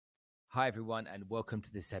Hi, everyone, and welcome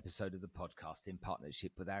to this episode of the podcast in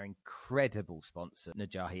partnership with our incredible sponsor,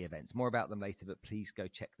 Najahi Events. More about them later, but please go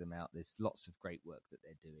check them out. There's lots of great work that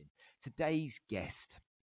they're doing. Today's guest,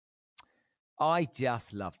 I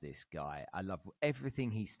just love this guy. I love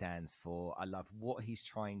everything he stands for. I love what he's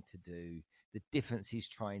trying to do, the difference he's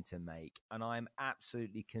trying to make, and I'm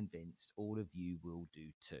absolutely convinced all of you will do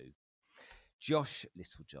too. Josh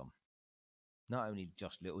Littlejohn. Not only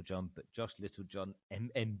Josh Littlejohn, but Josh Littlejohn,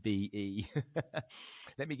 MBE.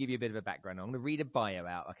 Let me give you a bit of a background. I'm going to read a bio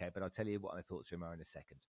out, okay, but I'll tell you what my thoughts are in a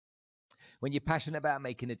second. When you're passionate about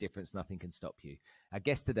making a difference, nothing can stop you. Our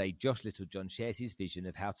guest today, Josh Littlejohn, shares his vision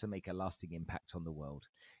of how to make a lasting impact on the world.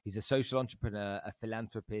 He's a social entrepreneur, a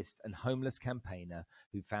philanthropist, and homeless campaigner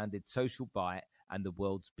who founded Social Bite and the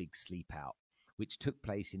world's Big Sleep Out, which took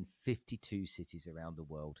place in 52 cities around the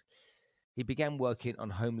world. He began working on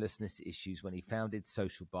homelessness issues when he founded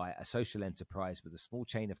Social Bite, a social enterprise with a small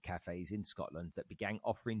chain of cafes in Scotland that began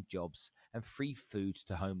offering jobs and free food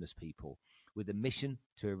to homeless people with a mission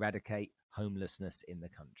to eradicate homelessness in the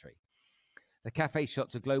country. The cafe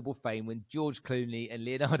shot to global fame when George Clooney and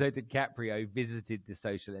Leonardo DiCaprio visited the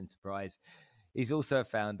social enterprise. He's also a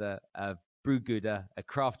founder of Brewgooder, a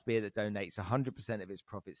craft beer that donates 100% of its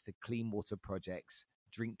profits to clean water projects.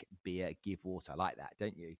 Drink beer, give water. I like that,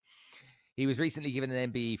 don't you? He was recently given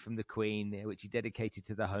an MBE from the Queen, which he dedicated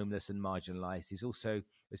to the homeless and marginalised. He's also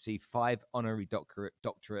received 5 honorary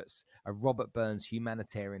doctorates, a Robert Burns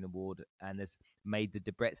Humanitarian Award, and has made the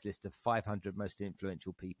Debrett's list of 500 most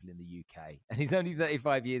influential people in the UK. And he's only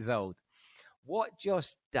 35 years old. What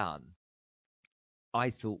Josh done,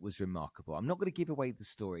 I thought was remarkable. I'm not going to give away the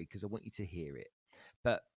story because I want you to hear it.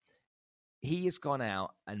 But he has gone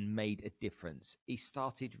out and made a difference. He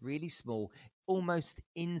started really small, almost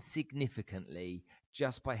insignificantly,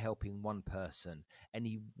 just by helping one person. And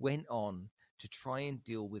he went on to try and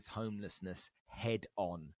deal with homelessness head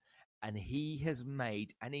on. And he has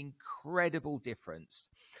made an incredible difference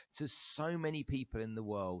to so many people in the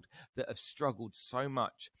world that have struggled so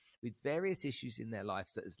much with various issues in their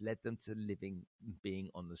lives that has led them to being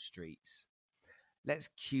on the streets. Let's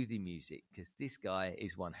cue the music, because this guy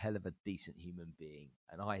is one hell of a decent human being,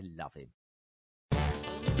 and I love him.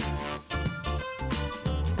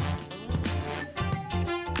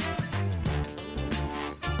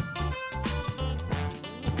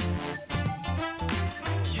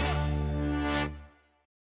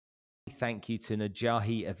 Thank you to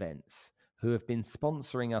Najahi Events, who have been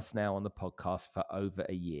sponsoring us now on the podcast for over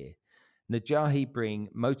a year. Najahi bring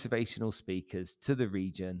motivational speakers to the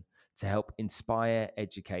region to help inspire,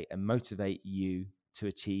 educate, and motivate you to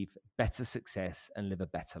achieve better success and live a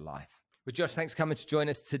better life. Well, Josh, thanks for coming to join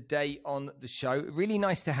us today on the show. Really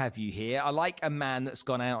nice to have you here. I like a man that's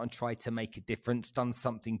gone out and tried to make a difference, done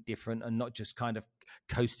something different, and not just kind of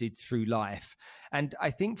coasted through life. And I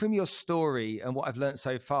think from your story and what I've learned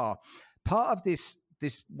so far, part of this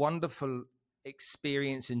wonderful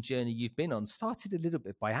experience and journey you've been on started a little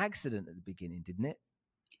bit by accident at the beginning, didn't it?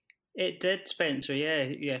 It did, Spencer.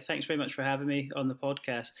 Yeah. Thanks very much for having me on the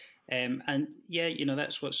podcast. And yeah,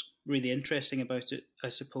 that's what's really interesting about it, I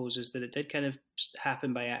suppose, is that it did kind of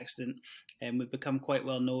happen by accident. And we've become quite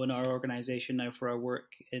well known, our organisation now, for our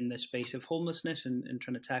work in the space of homelessness and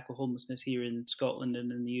trying to tackle homelessness here in Scotland and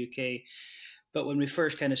in the UK. But when we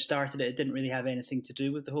first kind of started it didn't really have anything to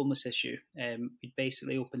do with the homeless issue. We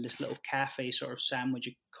basically opened this little cafe, sort of sandwich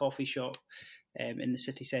coffee shop in the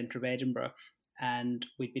city centre of Edinburgh. And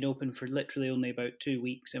we'd been open for literally only about 2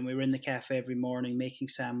 weeks. And we were in the cafe every morning making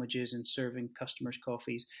sandwiches and serving customers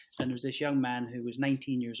coffees. And there was this young man who was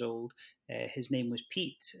 19 years old. His name was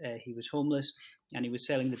Pete. He was homeless and he was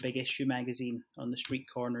selling the Big Issue magazine on the street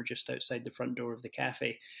corner just outside the front door of the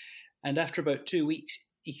cafe. And after about 2 weeks,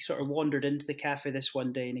 he sort of wandered into the cafe this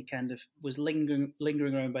one day and he kind of was lingering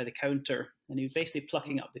around by the counter, and he was basically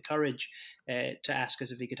plucking up the courage to ask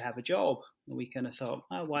us if he could have a job. And we kind of thought,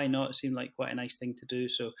 why not? It seemed like quite a nice thing to do.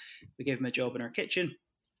 So we gave him a job in our kitchen.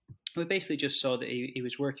 We basically just saw that he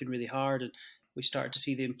was working really hard, and we started to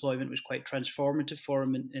see the employment was quite transformative for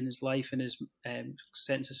him in his life and his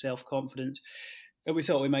sense of self-confidence. And we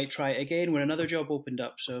thought we might try it again when another job opened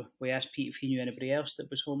up. So we asked Pete if he knew anybody else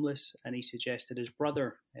that was homeless, and he suggested his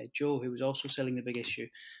brother, Joe, who was also selling the Big Issue.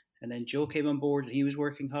 And then Joe came on board and he was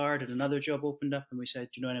working hard, and another job opened up, and we said,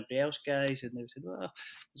 do you know anybody else, guys? And they said, well,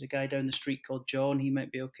 there's a guy down the street called John, he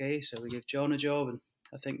might be okay. So we gave John a job, and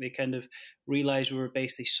I think they kind of realised we were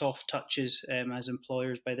basically soft touches as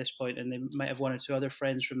employers by this point, and they might have one or two other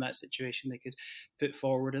friends from that situation they could put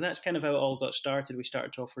forward. And that's kind of how it all got started. We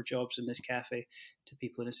started to offer jobs in this cafe to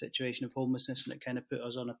people in a situation of homelessness, and it kind of put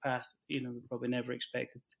us on a path, we probably never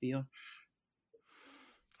expected to be on.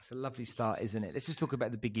 It's a lovely start, isn't it? Let's just talk about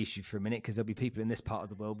the big issue for a minute, because there'll be people in this part of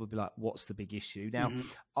the world will be like, what's the big issue? Now,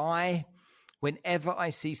 whenever I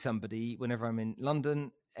see somebody, whenever I'm in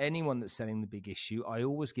London, anyone that's selling the big issue, I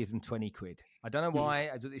always give them 20 quid. I don't know why.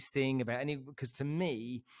 I do this thing about because to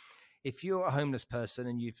me, if you're a homeless person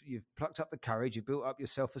and you've plucked up the courage, you've built up your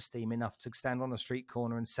self-esteem enough to stand on a street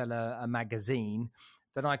corner and sell a magazine,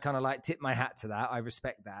 then I kind of like tip my hat to that. I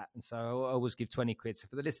respect that. And so I always give 20 quid. So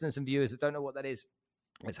for the listeners and viewers that don't know what that is,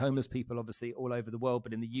 it's homeless people, obviously, all over the world.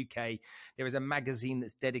 But in the UK, there is a magazine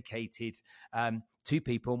that's dedicated to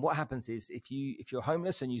people. And what happens is if you're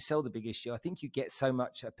homeless and you sell the big issue, I think you get so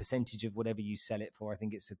much a percentage of whatever you sell it for. I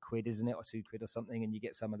think it's a quid, isn't it? Or 2 quid or something. And you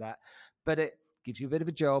get some of that. But it gives you a bit of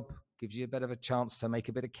a job, gives you a bit of a chance to make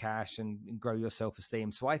a bit of cash and grow your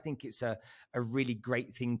self-esteem. So I think it's a really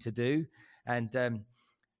great thing to do. And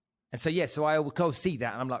so, yeah, so I will go see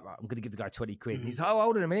that. And I'm like, right, I'm going to give the guy 20 quid. And he's like, oh,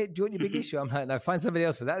 hold on a minute. Do you want your big issue? I'm like, no, find somebody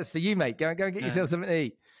else for that. That's for you, mate. Go and get yourself something to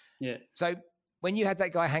eat. Yeah. So when you had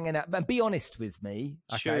that guy hanging out, and be honest with me,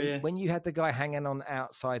 okay? Sure, yeah. When you had the guy hanging on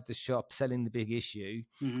outside the shop selling the big issue,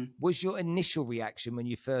 was your initial reaction when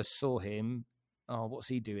you first saw him, oh, what's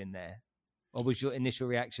he doing there? Or was your initial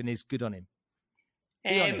reaction is good on him?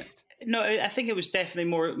 Be honest. No, I think it was definitely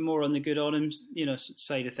more on the good on him,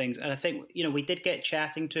 side of things. And I think, we did get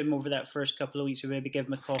chatting to him over that first couple of weeks. We maybe give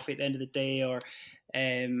him a coffee at the end of the day or,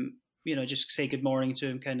 just say good morning to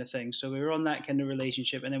him kind of thing. So we were on that kind of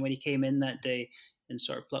relationship. And then when he came in that day and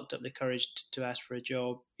sort of plucked up the courage to ask for a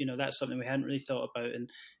job, that's something we hadn't really thought about. And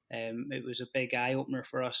it was a big eye opener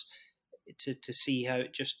for us to see how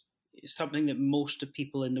it's something that most of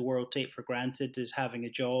people in the world take for granted is having a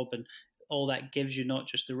job, and all that gives you not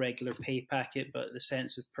just the regular pay packet, but the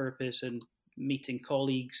sense of purpose and meeting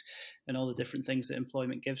colleagues and all the different things that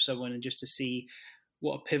employment gives someone. And just to see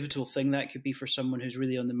what a pivotal thing that could be for someone who's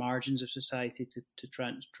really on the margins of society to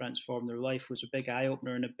transform their life was a big eye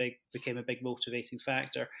opener and became a big motivating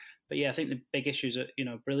factor. But yeah, I think the big issue is a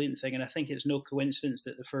brilliant thing, and I think it's no coincidence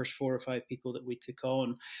that the first 4 or 5 people that we took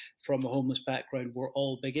on from a homeless background were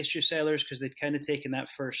all big issue sellers, because they'd kind of taken that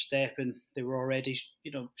first step and they were already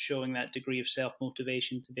showing that degree of self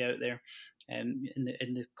motivation to be out there in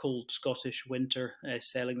the cold Scottish winter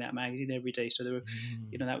selling that magazine every day. So they were,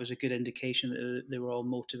 that was a good indication that they were all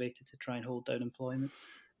motivated to try and hold down employment.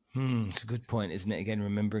 It's a good point, isn't it? Again,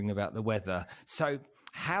 remembering about the weather. So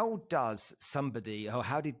how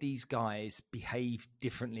did these guys behave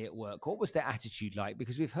differently at work? What was their attitude like?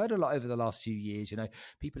 Because we've heard a lot over the last few years,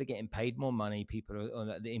 people are getting paid more money.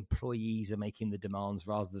 The employees are making the demands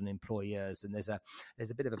rather than employers. And there's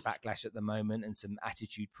a bit of a backlash at the moment and some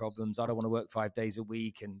attitude problems. I don't want to work 5 days a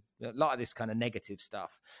week and a lot of this kind of negative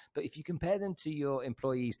stuff. But if you compare them to your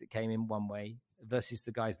employees that came in one way versus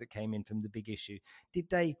the guys that came in from the big issue, did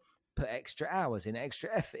they put extra hours in, extra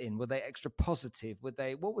effort in? Were they extra positive?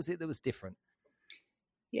 What was it that was different?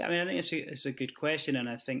 Yeah, I mean, I think it's a good question. And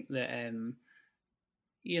I think that,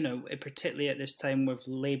 particularly at this time with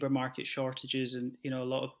labour market shortages and, a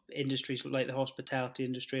lot of industries like the hospitality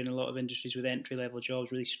industry and a lot of industries with entry-level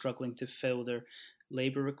jobs really struggling to fill their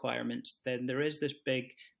labour requirements, then there is this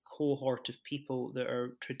big cohort of people that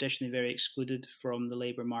are traditionally very excluded from the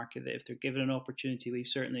labour market, that if they're given an opportunity, we've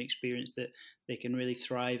certainly experienced that they can really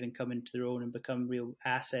thrive and come into their own and become real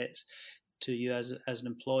assets to you as an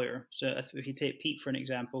employer. So if you take Pete for an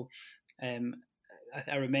example,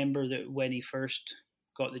 I remember that when he first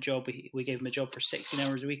got the job, we gave him a job for 16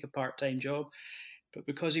 hours a week, a part-time job. But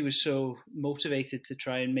because he was so motivated to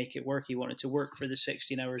try and make it work, he wanted to work for the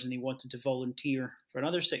 16 hours and he wanted to volunteer for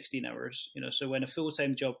another 16 hours. So when a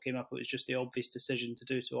full-time job came up, it was just the obvious decision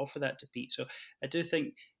to offer that to Pete. So I do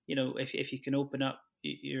think, if you can open up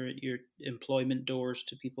your employment doors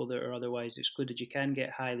to people that are otherwise excluded, you can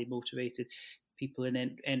get highly motivated people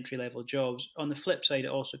in entry-level jobs. On the flip side, it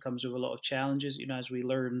also comes with a lot of challenges. As we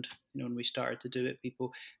learned, when we started to do it,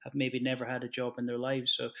 people have maybe never had a job in their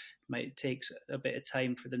lives, so it might take a bit of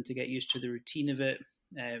time for them to get used to the routine of it,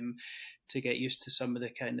 to get used to some of the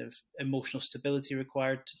kind of emotional stability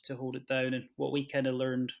required to hold it down. And what we kind of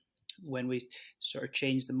learned when we sort of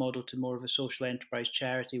changed the model to more of a social enterprise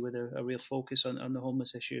charity with a real focus on the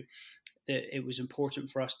homeless issue, that it was important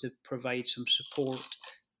for us to provide some support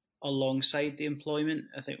alongside the employment.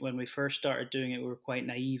 I think when we first started doing it, we were quite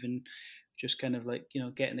naive and just kind of like,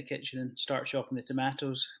 get in the kitchen and start chopping the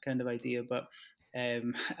tomatoes kind of idea. But,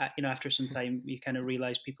 after some time, you kind of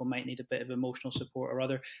realize people might need a bit of emotional support or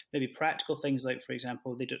other maybe practical things, like, for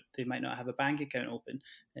example, they might not have a bank account open.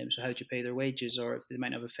 So how do you pay their wages? Or if they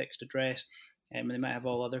might have a fixed address, and they might have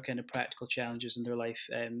all other kind of practical challenges in their life.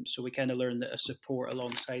 So we kind of learned that a support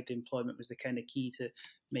alongside the employment was the kind of key to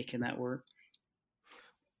making that work.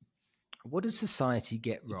 what does society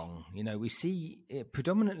get wrong? You know, we see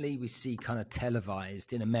predominantly kind of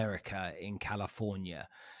televised in America, in California,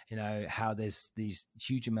 you know, how there's these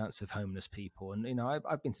huge amounts of homeless people. And, you know,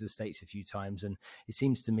 I've been to the States a few times, and it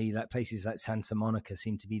seems to me that places like Santa Monica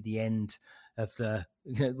seem to be the end of the,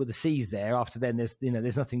 you know, with the seas there. After then,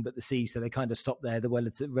 there's nothing but the sea. So they kind of stop there. The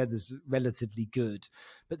weather's relatively good.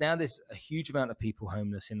 But now there's a huge amount of people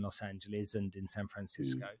homeless in Los Angeles and in San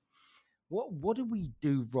Francisco. What do we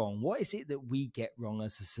do wrong? What is it that we get wrong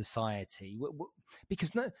as a society?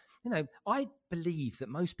 Because I believe that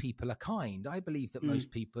most people are kind. I believe that most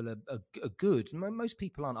people are good. Most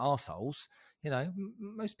people aren't arseholes. You know,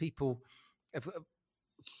 most people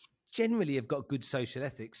generally have got good social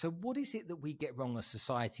ethics. So what is it that we get wrong as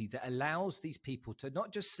society that allows these people to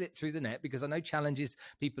not just slip through the net? Because I know challenges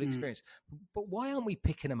people experience, but why aren't we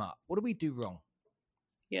picking them up? What do we do wrong?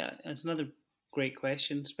 Yeah, that's another great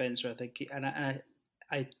question, Spencer, I think. And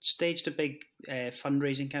I staged a big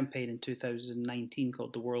fundraising campaign in 2019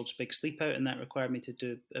 called The World's Big Sleep Out, and that required me to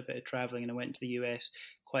do a bit of traveling. And I went to the US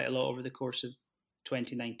quite a lot over the course of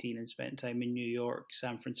 2019 and spent time in New York,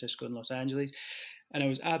 San Francisco, and Los Angeles. And I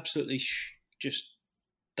was absolutely just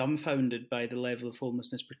dumbfounded by the level of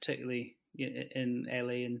homelessness, particularly in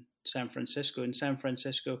LA and San Francisco. In San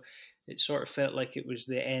Francisco, it sort of felt like it was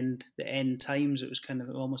the end times. It was kind of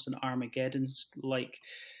almost an Armageddon-like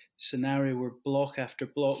scenario, where block after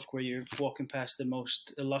block, where you're walking past the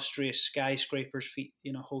most illustrious skyscrapers,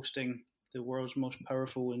 hosting the world's most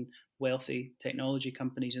powerful and wealthy technology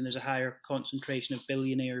companies, and there's a higher concentration of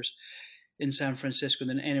billionaires in San Francisco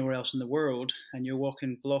than anywhere else in the world. And you're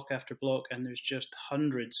walking block after block, and there's just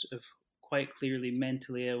hundreds of quite clearly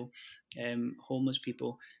mentally ill homeless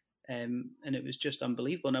people. And it was just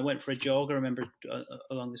unbelievable. And I went for a jog, I remember,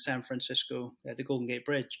 along the San Francisco, the Golden Gate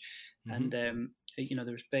Bridge. And,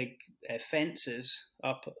 there was big fences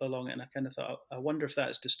up along it. And I kind of thought, I wonder if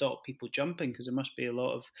that's to stop people jumping, because there must be a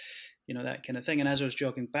lot of, that kind of thing. And as I was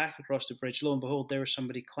jogging back across the bridge, lo and behold, there was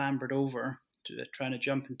somebody clambered over trying to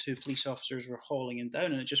jump, and two police officers were hauling him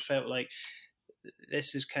down. And it just felt like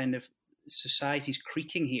this is kind of society's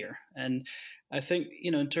creaking here. And I think,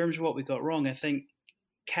 in terms of what we got wrong, I think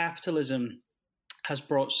capitalism has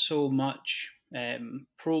brought so much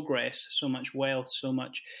progress, so much wealth, so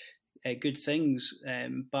much good things,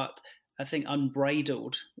 but I think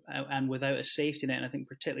unbridled and without a safety net. And I think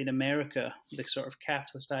particularly in America, the sort of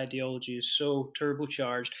capitalist ideology is so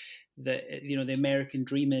turbocharged that, the American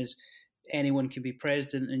dream is anyone can be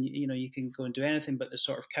president, and, you can go and do anything. But the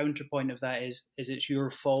sort of counterpoint of that is it's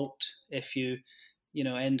your fault if you,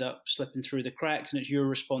 end up slipping through the cracks, and it's your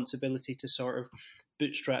responsibility to sort of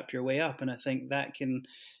bootstrap your way up. And I think that can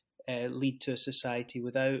lead to a society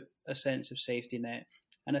without a sense of safety net.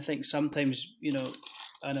 And I think sometimes,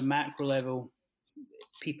 on a macro level,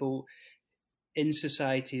 people in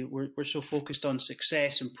society, we're so focused on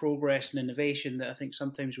success and progress and innovation that I think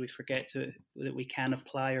sometimes we forget that we can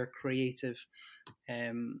apply our creative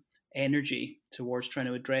energy towards trying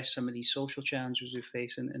to address some of these social challenges we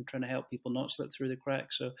face, and trying to help people not slip through the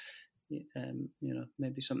cracks. So,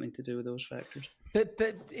 maybe something to do with those factors. But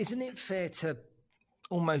isn't it fair to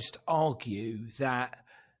almost argue that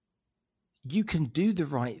you can do the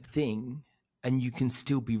right thing and you can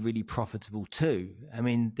still be really profitable too? I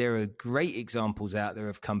mean, there are great examples out there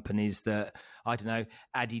of companies that, I don't know,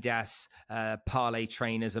 Adidas, Parley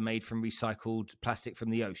trainers are made from recycled plastic from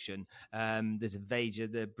the ocean. There's a Veja,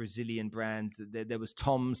 the Brazilian brand. There was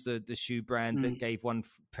Tom's, the shoe brand that gave one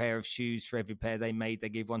pair of shoes for every pair they made. They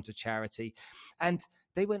gave one to charity. And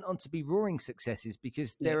they went on to be roaring successes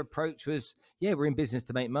because their approach was, we're in business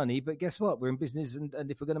to make money, but guess what? We're in business,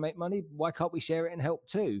 and if we're going to make money, why can't we share it and help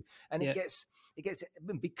too? And it gets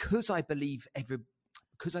because I believe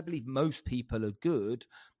most people are good.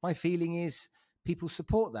 My feeling is people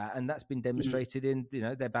support that, and that's been demonstrated in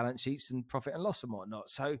their balance sheets and profit and loss and whatnot.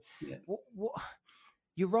 So, what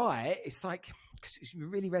you're right. It's like, because it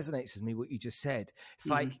really resonates with me what you just said. It's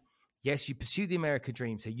like, yes, you pursue the American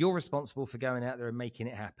dream. So you're responsible for going out there and making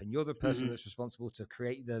it happen. You're the person that's responsible to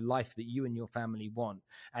create the life that you and your family want.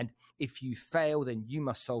 And if you fail, then you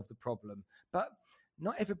must solve the problem. But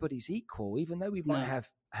not everybody's equal, even though we might have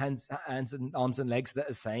hands and arms and legs that are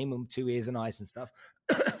the same, and 2 ears and eyes and stuff.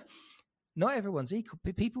 Not everyone's equal.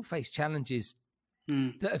 People face challenges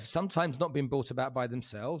that have sometimes not been brought about by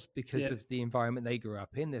themselves because of the environment they grew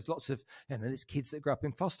up in. There's lots of, there's kids that grew up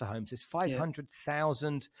in foster homes. There's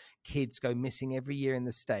 500,000 kids go missing every year in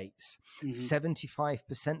the States.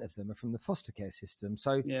 75% of them are from the foster care system.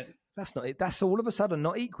 So that's all of a sudden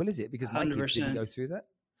not equal, is it? Because my 100%. Kids didn't go through that.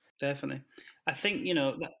 Definitely. I think,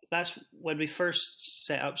 that's when we first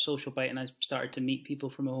set up Social Bite and I started to meet people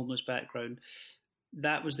from a homeless background.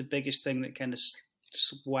 That was the biggest thing that kind of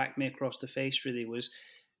whacked me across the face, really, was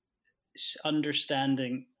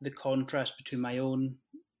understanding the contrast between my own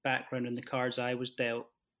background and the cards I was dealt,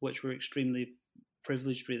 which were extremely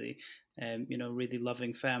privileged, really. Really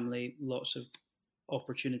loving family, lots of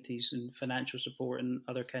opportunities and financial support and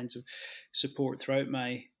other kinds of support throughout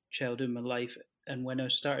my childhood and my life. And when I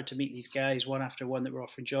started to meet these guys one after one that were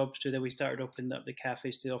offering jobs to, then we started opening up the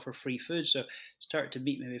cafes to offer free food. So started to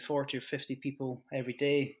meet maybe 40 or 50 people every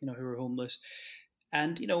day, who were homeless.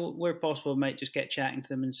 And, where possible, I might just get chatting to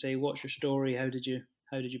them and say, what's your story? How did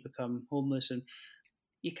you become homeless? And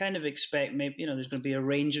you kind of expect maybe, there's going to be a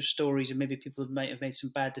range of stories, and maybe people might have made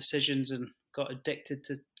some bad decisions and got addicted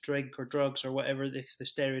to drink or drugs or whatever the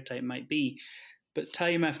stereotype might be. But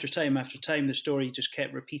time after time after time, the story just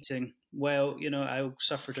kept repeating. Well, I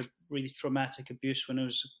suffered a really traumatic abuse when I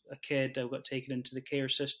was a kid. I got taken into the care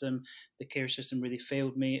system. The care system really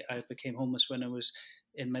failed me. I became homeless when I was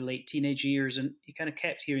in my late teenage years. And you kind of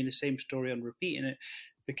kept hearing the same story on repeat. And it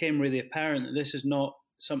became really apparent that this is not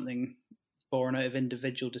something born out of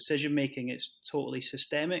individual decision making. It's totally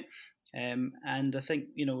systemic. And I think,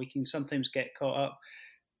 we can sometimes get caught up,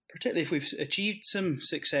 particularly if we've achieved some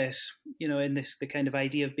success, in the kind of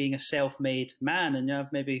idea of being a self-made man. And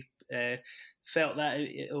I've maybe felt that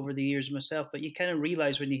over the years myself, but you kind of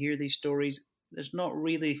realize when you hear these stories, there's not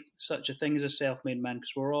really such a thing as a self-made man,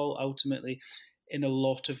 because we're all ultimately, in a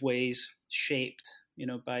lot of ways, shaped,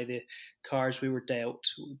 by the cards we were dealt,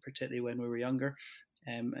 particularly when we were younger.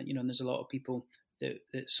 And there's a lot of people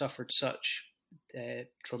that suffered such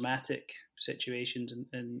traumatic situations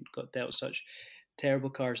and got dealt such terrible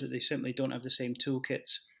cards that they simply don't have the same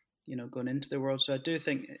toolkits, going into the world. So I do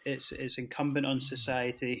think it's incumbent on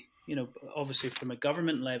society, obviously from a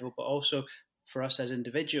government level, but also for us as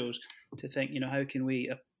individuals to think, how can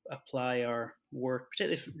we apply our work,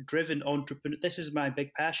 particularly driven entrepreneur. This is my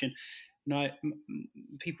big passion.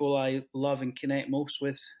 People I love and connect most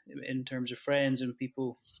with in terms of friends and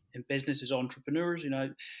people in business is entrepreneurs.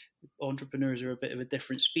 Entrepreneurs are a bit of a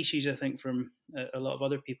different species, I think, from a lot of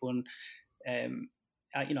other people. And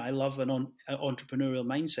I love an entrepreneurial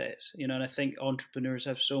mindset, and I think entrepreneurs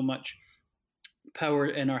have so much power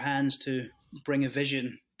in our hands to bring a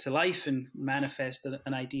vision to life and manifest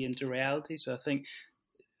an idea into reality. So I think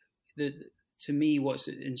that, to me, what's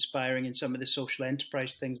inspiring in some of the social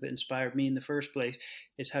enterprise things that inspired me in the first place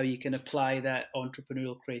is how you can apply that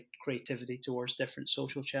entrepreneurial creativity towards different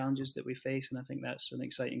social challenges that we face. And I think that's an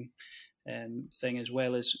exciting thing, as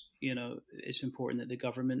well as, it's important that the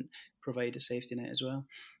government provide a safety net as well.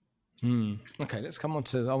 Okay, let's come on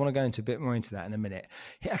to, I want to go into a bit more into that in a minute.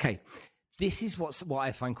 Okay. This is what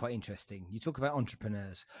I find quite interesting. You talk about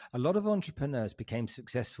entrepreneurs. A lot of entrepreneurs became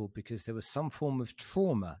successful because there was some form of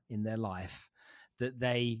trauma in their life that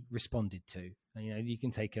they responded to. And, you can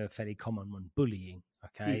take a fairly common one, bullying.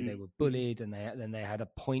 Okay, mm-hmm. They were bullied, and then they had a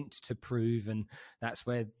point to prove, and that's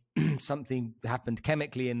where something happened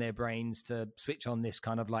chemically in their brains to switch on this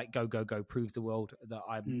kind of like go, prove the world that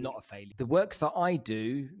I'm not a failure. The work that I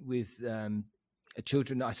do with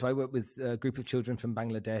children, so I work with a group of children from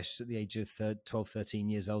Bangladesh at the age of 12, 13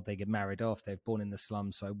 years old. They get married off. They're born in the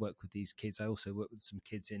slums. So I work with these kids. I also work with some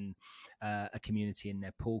kids in a community in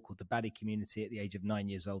Nepal called the Badi community. At the age of 9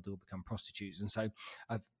 years old, they will become prostitutes. And so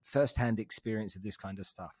I've firsthand experience of this kind of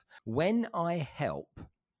stuff. When I help,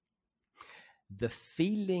 the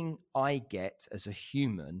feeling I get as a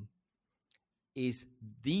human is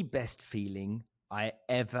the best feeling I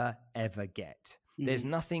ever get. There's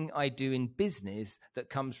nothing I do in business that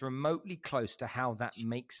comes remotely close to how that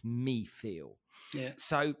makes me feel. Yeah.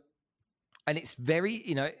 So, and it's very,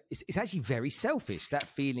 it's actually very selfish. That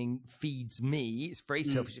feeling feeds me. It's very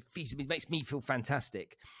selfish. It feeds me. It makes me feel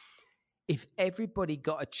fantastic. If everybody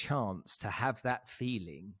got a chance to have that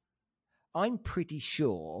feeling, I'm pretty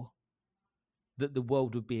sure that the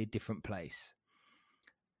world would be a different place.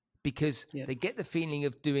 Because they get the feeling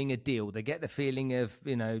of doing a deal. They get the feeling of,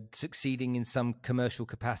 succeeding in some commercial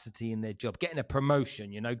capacity in their job, getting a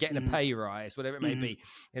promotion, getting a pay rise, whatever it may be.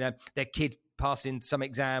 Their kid passing some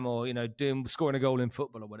exam or, scoring a goal in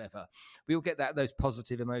football or whatever. We all get those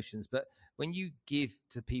positive emotions. But when you give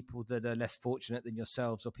to people that are less fortunate than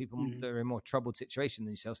yourselves, or people that are in more troubled situation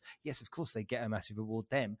than yourselves, yes, of course they get a massive reward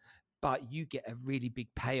then. But you get a really big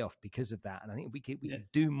payoff because of that. And I think we could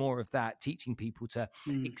do more of that, teaching people to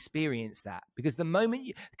experience that. Because the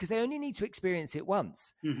moment because they only need to experience it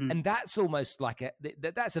once. And that's almost like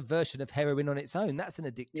that's a version of heroin on its own. That's an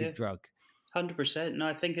addictive drug. 100%. No,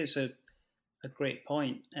 I think it's a great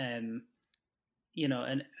point.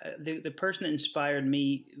 and the person that inspired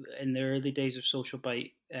me in the early days of Social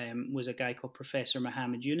Bite was a guy called Professor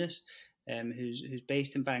Muhammad Yunus, who's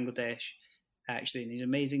based in Bangladesh, actually, and he's an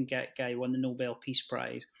amazing guy. Won the Nobel Peace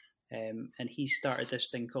Prize, and he started this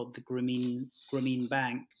thing called the Grameen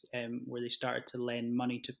Bank, where they started to lend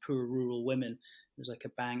money to poor rural women. It was like a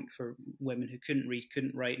bank for women who couldn't read,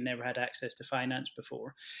 couldn't write, never had access to finance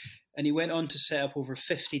before. And he went on to set up over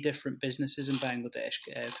 50 different businesses in Bangladesh,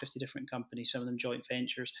 50 different companies, some of them joint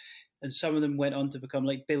ventures. And some of them went on to become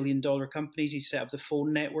like billion-dollar companies. He set up the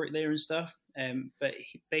phone network there and stuff. But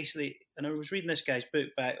he basically, and I was reading this guy's book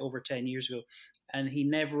back over 10 years ago, and he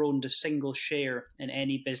never owned a single share in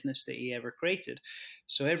any business that he ever created.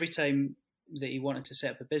 So every time that he wanted to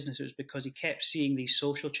set up a business, it was because he kept seeing these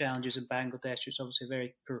social challenges in Bangladesh, which is obviously a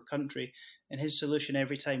very poor country. And his solution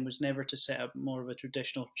every time was never to set up more of a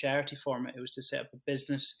traditional charity format. It was to set up a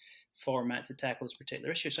business format to tackle this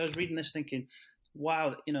particular issue. So I was reading this thinking,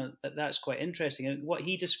 wow, that's quite interesting. And what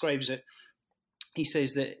he describes it, he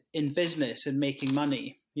says that in business and making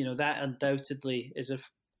money, that undoubtedly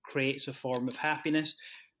creates a form of happiness.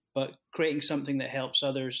 But creating something that helps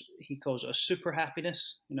others, he calls it a super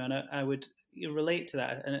happiness. And I would relate to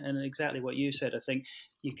that, and exactly what you said. I think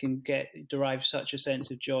you can derive such a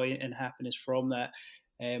sense of joy and happiness from that.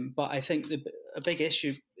 But I think a big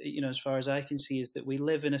issue, as far as I can see, is that we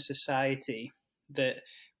live in a society where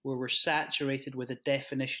we're saturated with a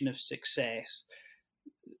definition of success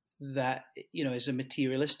that is a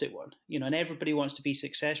materialistic one, and everybody wants to be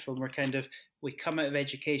successful. And we come out of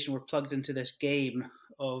education, we're plugged into this game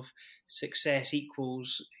of success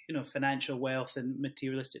equals financial wealth and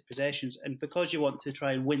materialistic possessions. And because you want to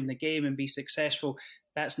try and win the game and be successful,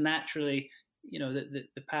 that's naturally the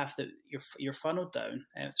path that you're funneled down.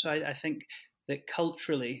 So I think that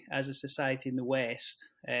culturally, as a society in the West,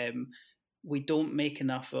 we don't make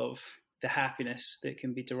enough of the happiness that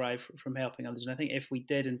can be derived from helping others. And I think if we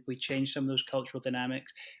did, and we changed some of those cultural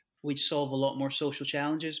dynamics, we'd solve a lot more social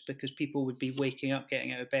challenges, because people would be waking up,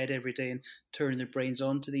 getting out of bed every day and turning their brains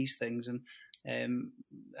on to these things. And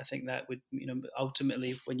I think that would,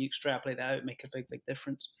 ultimately, when you extrapolate that out, make a big, big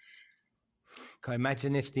difference. Can I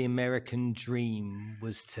imagine if the American dream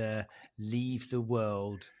was to leave the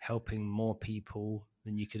world helping more people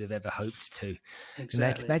than you could have ever hoped to?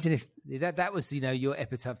 Exactly. Imagine if that was, your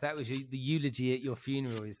epitaph, that was the eulogy at your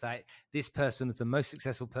funeral, is like, this person was the most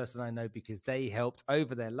successful person I know because they helped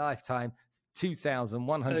over their lifetime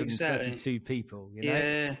 2,132 people.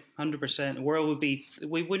 Yeah, 100%. The world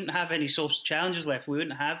we wouldn't have any social challenges left. We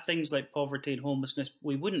wouldn't have things like poverty and homelessness.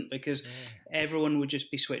 We wouldn't, because everyone would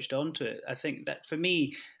just be switched on to it. I think that for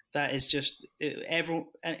me, that is just everyone.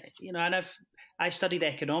 And I studied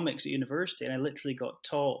economics at university, and I literally got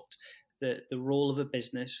taught that the role of a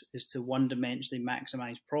business is to one-dimensionally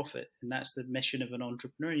maximize profit, and that's the mission of an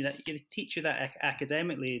entrepreneur. You teach you that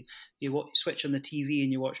academically. You switch on the TV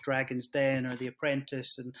and you watch Dragon's Den or The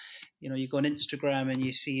Apprentice, and you go on Instagram and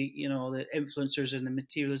you see the influencers and the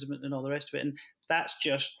materialism and all the rest of it, and that's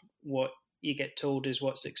just what you get told is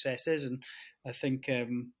what success is. And I think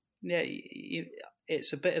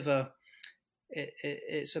it's a bit of a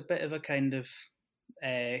kind of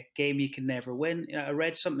game you can never win. I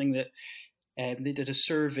read something that they did a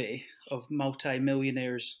survey of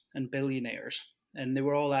multi-millionaires and billionaires, and they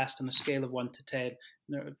were all asked on a scale of 1 to 10.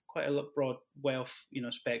 They're quite a broad wealth,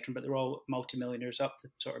 spectrum, but they're all multi-millionaires up to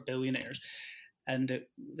sort of billionaires. And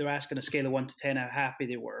they're asked on a scale of 1 to 10 how happy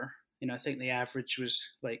they were. I think the average was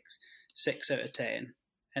like 6 out of 10.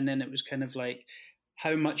 And then it was kind of like,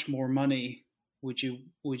 how much more money would you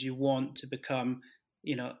want to become,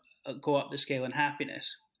 go up the scale in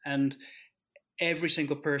happiness? And every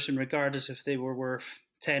single person, regardless if they were worth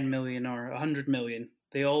 10 million or 100 million,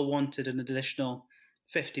 they all wanted an additional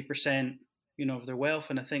 50%, of their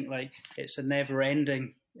wealth. And I think like it's a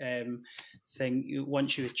never-ending thing.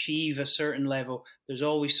 Once you achieve a certain level, there's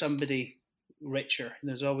always somebody richer.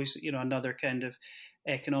 There's always another kind of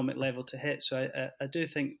economic level to hit. So I do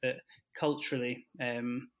think that culturally,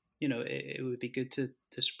 it would be good to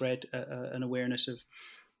spread an awareness of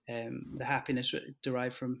the happiness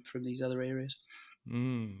derived from these other areas.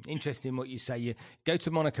 Interesting what you say. You go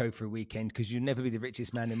to Monaco for a weekend because you'll never be the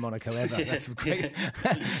richest man in Monaco ever. That's a great,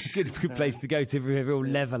 good place to go to for a real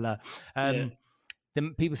leveler.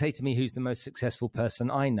 People say to me, who's the most successful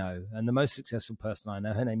person I know? And the most successful person I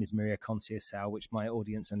know, her name is Maria Conceição, which my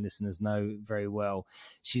audience and listeners know very well.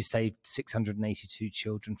 She's saved 682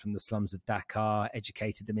 children from the slums of Dakar,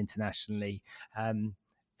 educated them internationally, and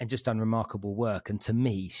just done remarkable work. And to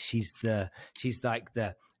me, she's like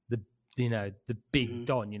the the big Mm-hmm.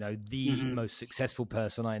 Don, the Mm-hmm. most successful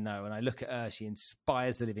person I know. And I look at her, she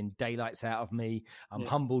inspires the living daylights out of me. I'm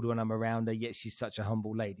humbled when I'm around her, yet she's such a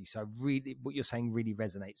humble lady. So really, what you're saying really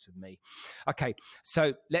resonates with me. Okay,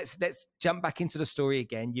 so let's jump back into the story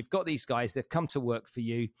again. You've got these guys, they've come to work for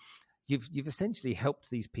you. You've essentially helped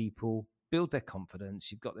these people build their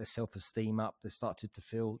confidence. You've got their self-esteem up. They started to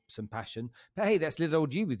feel some passion. But hey, that's little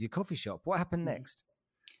old you with your coffee shop. What happened next?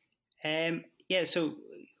 So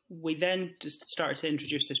we then just started to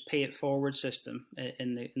introduce this pay it forward system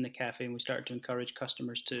in the cafe, and we started to encourage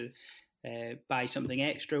customers to buy something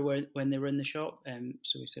extra when they were in the shop.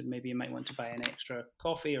 So we said maybe you might want to buy an extra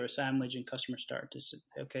coffee or a sandwich, and customers started to say,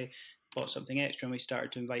 okay, bought something extra, and we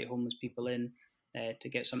started to invite homeless people in to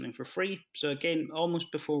get something for free. So again,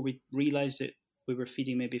 almost before we realised it, we were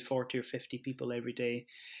feeding maybe 40 or 50 people every day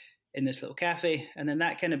in this little cafe. And then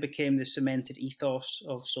that kind of became the cemented ethos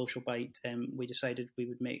of Social Bite. We decided we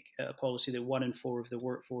would make a policy that 1 in 4 of the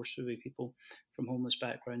workforce would be people from homeless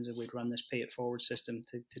backgrounds, and we'd run this pay it forward system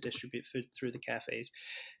to distribute food through the cafes.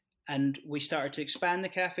 And we started to expand the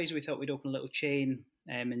cafes. We thought we'd open a little chain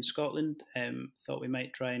in Scotland. Thought we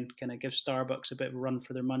might try and kind of give Starbucks a bit of a run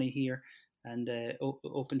for their money here, and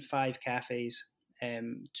opened 5 cafes, 2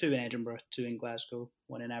 in Edinburgh, 2 in Glasgow,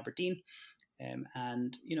 1 in Aberdeen.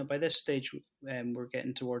 And by this stage, we're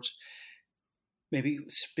getting towards maybe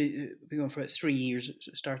going for about 3 years.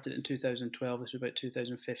 It started in 2012. This was about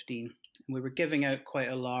 2015. And we were giving out quite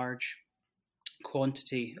a large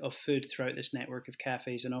quantity of food throughout this network of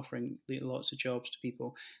cafes and offering lots of jobs to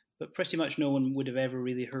people. But pretty much no one would have ever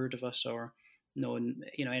really heard of us or known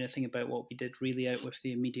anything about what we did really out with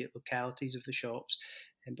the immediate localities of the shops.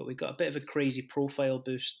 But we got a bit of a crazy profile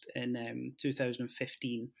boost in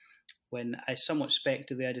 2015 when I somewhat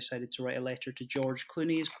speculatively I decided to write a letter to George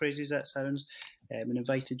Clooney, as crazy as that sounds, and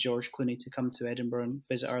invited George Clooney to come to Edinburgh and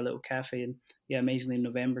visit our little cafe. And amazingly, in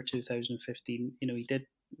November 2015, he did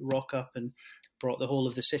rock up and brought the whole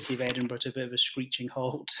of the city of Edinburgh to a bit of a screeching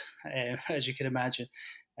halt, as you can imagine.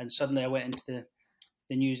 And suddenly I went into the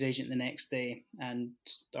newsagent the next day, and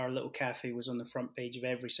our little cafe was on the front page of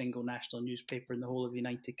every single national newspaper in the whole of the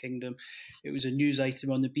United Kingdom. It was a news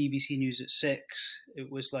item on the BBC News at 6.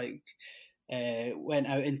 It was like, went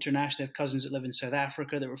out internationally. I have cousins that live in South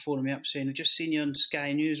Africa that were phoning me up saying, "I've just seen you on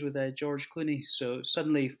Sky News with George Clooney." So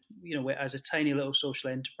suddenly, as a tiny little social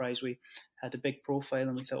enterprise, we had a big profile,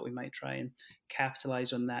 and we thought we might try and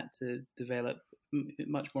capitalise on that to develop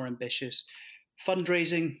much more ambitious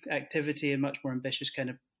fundraising activity and much more ambitious kind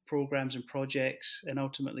of programs and projects, and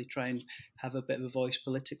ultimately try and have a bit of a voice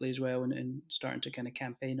politically as well, and starting to kind of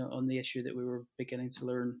campaign on the issue that we were beginning to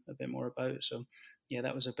learn a bit more about. So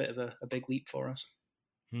that was a bit of a big leap for us.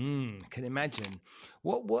 Can imagine.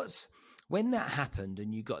 When that happened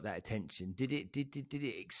and you got that attention, did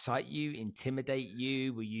it excite you, intimidate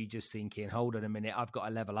you? Were you just thinking, hold on a minute, I've got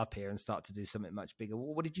to level up here and start to do something much bigger?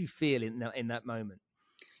 What did you feel in that moment?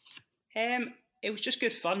 It was just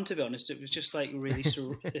good fun, to be honest. It was just like really,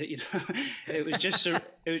 it was just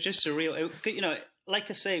surreal. Like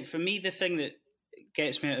I say, for me, the thing that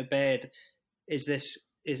gets me out of bed is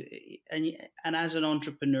and as an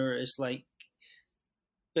entrepreneur, it's like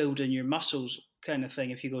building your muscles kind of thing.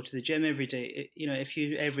 If you go to the gym every day, if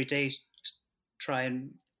you every day try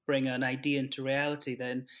and bring an idea into reality,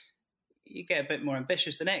 then you get a bit more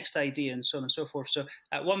ambitious the next idea, and so on and so forth. So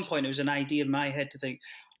at one point, it was an idea in my head to think,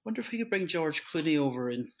 wonder if we could bring George Clooney over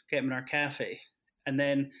and get him in our cafe. And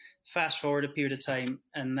then fast forward a period of time,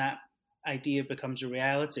 and that idea becomes a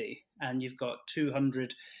reality. And you've got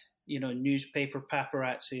 200, newspaper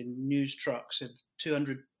paparazzi and news trucks, and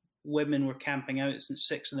 200 women were camping out since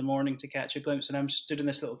 6 a.m. to catch a glimpse. And I'm stood in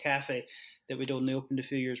this little cafe that we'd only opened a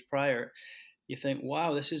few years prior. You think,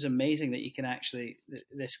 wow, this is amazing that you can actually,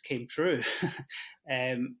 this came true. So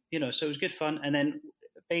it was good fun. And then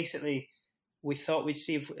basically, we thought we'd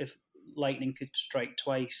see if lightning could strike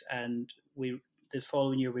twice, and the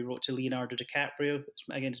following year we wrote to Leonardo DiCaprio,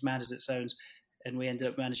 again, as mad as it sounds, and we ended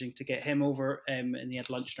up managing to get him over, and he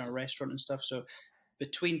had lunch in our restaurant and stuff. So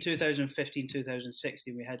between 2015 and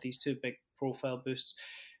 2016, we had these 2 big profile boosts.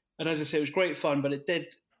 And as I say, it was great fun, but it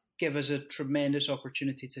did give us a tremendous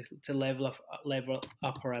opportunity to level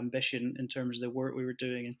up our ambition in terms of the work we were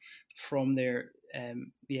doing. And from there,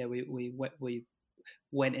 we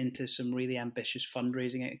went into some really ambitious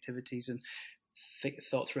fundraising activities and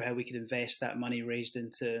thought through how we could invest that money raised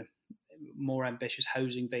into more ambitious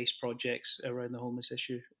housing-based projects around the homeless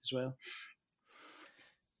issue as well.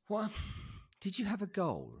 Well, did you have a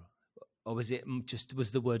goal, or was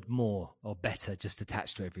the word more or better just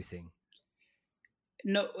attached to everything?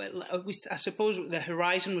 No, I suppose the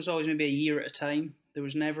horizon was always maybe a year at a time. there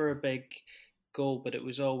was never a big goal, but it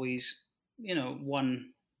was always,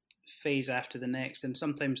 one phase after the next, and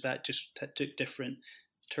sometimes that just took different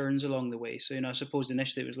turns along the way. So, I suppose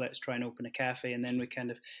initially it was, let's try and open a cafe, and then we kind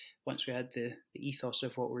of, once we had the ethos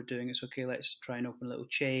of what we're doing, it's okay, let's try and open a little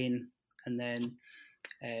chain. And then,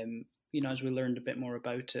 as we learned a bit more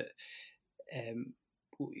about it,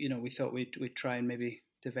 we thought we'd try and maybe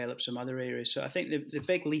develop some other areas. So I think the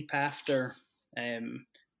big leap after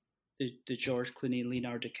the George Clooney and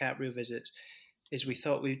Leonardo DiCaprio visits is we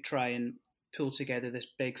thought we'd try and pull together this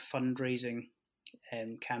big fundraising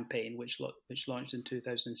campaign, which launched in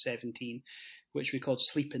 2017, which we called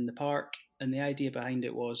Sleep in the Park. And the idea behind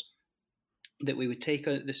it was that we would take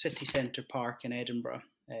the city centre park in Edinburgh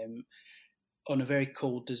on a very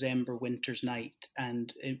cold December winter's night,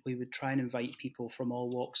 and we would try and invite people from all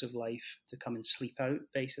walks of life to come and sleep out,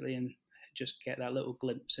 basically, and just get that little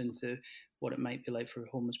glimpse into what it might be like for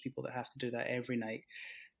homeless people that have to do that every night.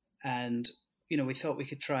 And, we thought we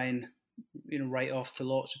could try and, write off to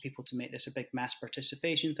lots of people to make this a big mass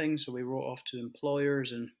participation thing. So we wrote off to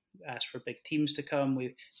employers and asked for big teams to come.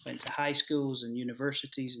 We went to high schools and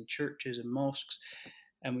universities and churches and mosques.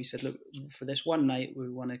 And we said, look, for this one night, we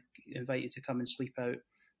want to invite you to come and sleep out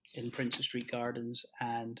in Princes Street Gardens.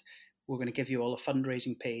 And we're going to give you all a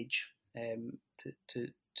fundraising page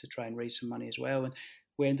to try and raise some money as well. And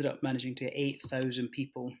we ended up managing to get 8,000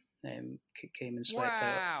 people came and slept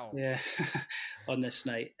out on this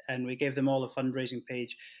night, and we gave them all a fundraising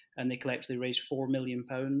page, and they collectively raised £4 million,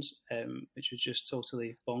 which was just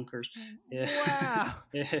totally bonkers. Wow.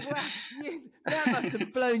 Wow. That must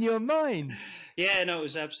have blown your mind. Yeah, no, it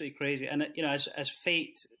was absolutely crazy. And as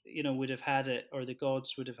fate would have had it, or the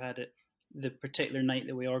gods would have had it, the particular night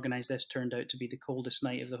that we organised this turned out to be the coldest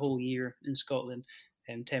night of the whole year in Scotland.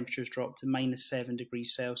 Temperatures dropped to -7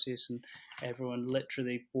 degrees Celsius, and everyone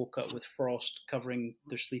literally woke up with frost covering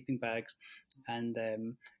their sleeping bags. And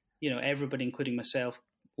everybody, including myself,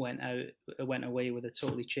 went away with a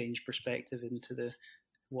totally changed perspective into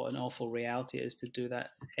what an awful reality it is to do that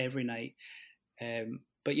every night.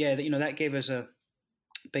 But yeah, that gave us a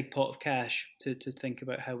big pot of cash to think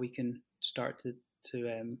about how we can start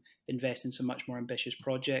to invest in some much more ambitious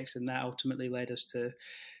projects, and that ultimately led us to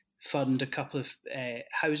fund a couple of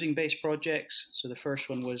housing-based projects. So the first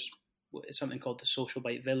one was something called the Social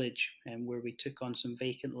Bite Village, where we took on some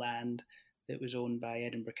vacant land that was owned by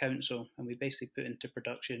Edinburgh Council, and we basically put into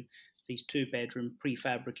production these 2-bedroom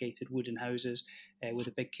prefabricated wooden houses with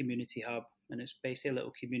a big community hub. And it's basically a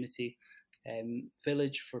little community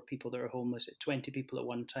village for people that are homeless, at 20 people at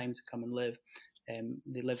one time to come and live.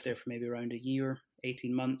 They live there for maybe around a year,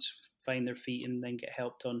 18 months, find their feet, and then get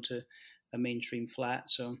helped onto a mainstream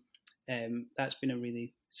flat. So that's been a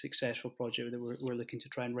really successful project that we're looking to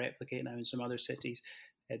try and replicate now in some other cities,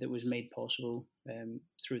 that was made possible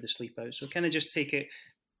through the sleep out. So kind of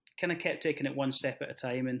kept taking it one step at a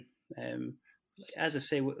time. And as I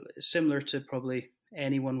say, similar to probably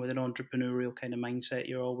anyone with an entrepreneurial kind of mindset,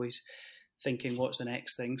 you're always thinking, what's the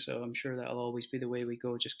next thing? So I'm sure that'll always be the way we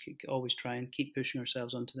go. Just always try and keep pushing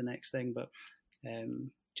ourselves onto the next thing, but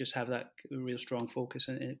just have that real strong focus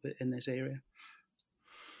in this area.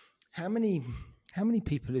 How many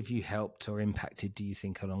people have you helped or impacted, do you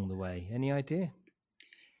think, along the way? Any idea?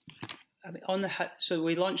 I mean, so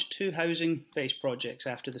we launched 2 housing-based projects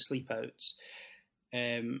after the sleep outs,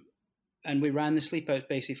 and we ran the sleep out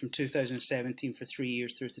basically from 2017 for 3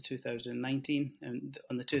 years through to 2019. And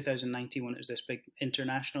on the 2019 one, it was this big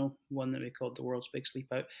international one that we called the World's Big Sleep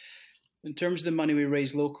Out. In terms of the money we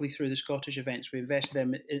raised locally through the Scottish events, we invested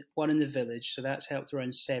them one in the village, so that's helped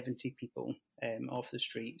around 70 people off the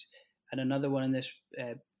streets, and another one in this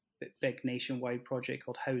big nationwide project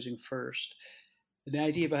called Housing First. And the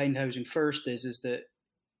idea behind Housing First is that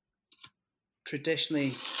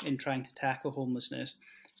traditionally, in trying to tackle homelessness,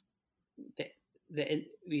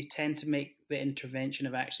 we tend to make the intervention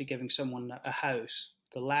of actually giving someone a house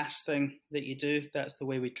the last thing that you do. That's the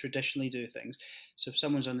way we traditionally do things. So if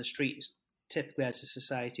someone's on the street, typically as a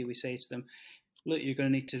society, we say to them, look, you're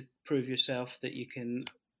going to need to prove yourself that you can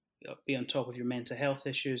be on top of your mental health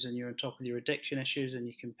issues, and you're on top of your addiction issues, and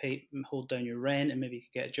you can pay, hold down your rent, and maybe you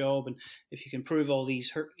can get a job. And if you can prove all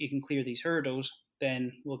these, you can clear these hurdles,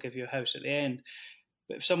 then we'll give you a house at the end.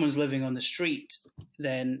 But if someone's living on the street,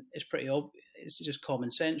 then it's pretty obvious. It's just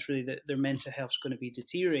common sense, really, that their mental health's going to be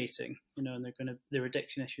deteriorating, and their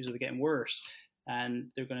addiction issues are getting worse,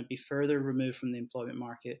 and they're going to be further removed from the employment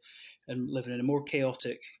market and living in a more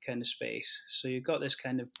chaotic kind of space. So you've got this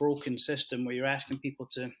kind of broken system where you're asking people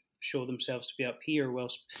to show themselves to be up here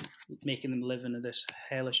whilst making them live in this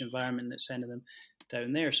hellish environment that's sending them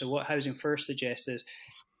down there. So what Housing First suggests is,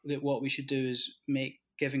 that what we should do is make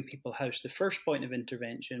giving people a house the first point of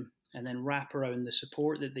intervention, and then wrap around the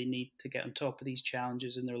support that they need to get on top of these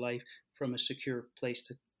challenges in their life from a secure place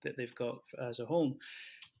that they've got as a home.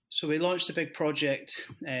 So we launched a big project,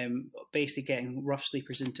 basically getting rough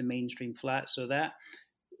sleepers into mainstream flats. So that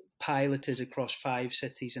piloted across 5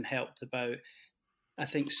 cities and helped about, I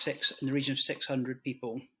think, in the region of 600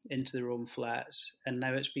 people into their own flats. And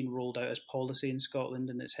now it's been rolled out as policy in Scotland,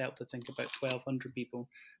 and it's helped, I think, about 1,200 people.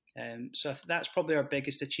 So that's probably our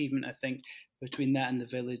biggest achievement, I think, between that and the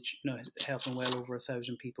village, helping well over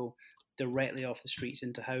 1,000 people directly off the streets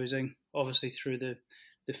into housing. Obviously, through the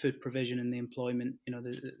food provision and the employment,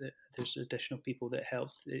 there's additional people that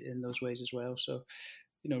helped in those ways as well. So,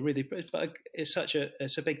 really, but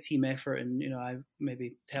it's a big team effort, and I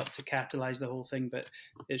maybe helped to catalyze the whole thing. But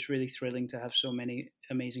it's really thrilling to have so many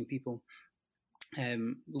amazing people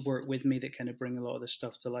work with me that kind of bring a lot of this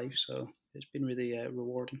stuff to life. So it's been really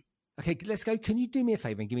rewarding. Okay, let's go. Can you do me a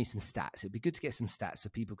favor and give me some stats? It'd be good to get some stats so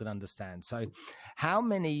people can understand. So how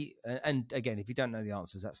many, and again, if you don't know the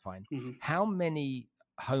answers, that's fine. Mm-hmm. How many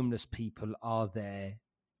homeless people are there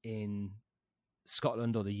in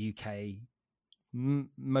Scotland or the UK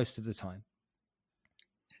most of the time?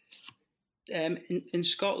 In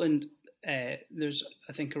Scotland, there's,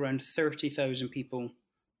 I think, around 30,000 people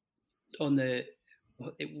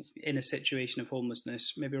in a situation of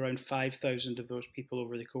homelessness. Maybe around 5,000 of those people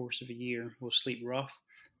over the course of a year will sleep rough.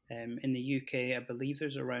 In the UK, I believe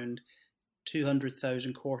there's around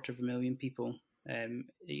 200,000, 250,000 people, in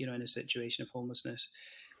a situation of homelessness.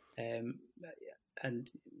 And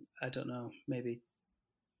I don't know, maybe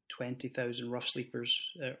 20,000 rough sleepers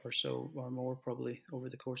or so, or more probably, over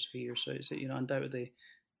the course of a year. So it's undoubtedly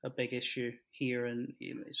a big issue here, and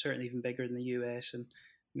certainly even bigger in the US and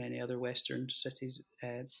many other Western cities,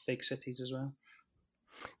 big cities as well.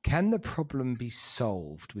 Can the problem be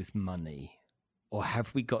solved with money, or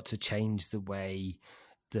have we got to change the way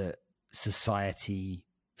that society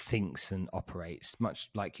thinks and operates? Much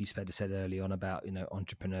like you said early on about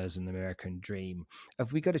entrepreneurs and the American dream.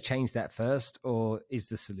 Have we got to change that first, or is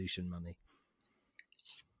the solution money?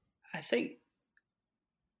 I think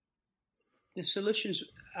the solutions,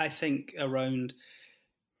 around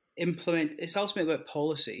it's ultimately about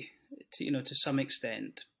policy, to some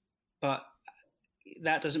extent, but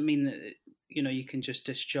that doesn't mean that you can just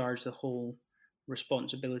discharge the whole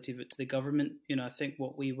responsibility of it to the government. I think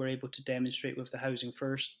what we were able to demonstrate with the Housing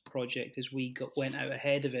First project is we went out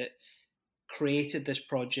ahead of it, created this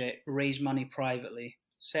project, raised money privately,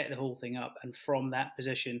 set the whole thing up, and from that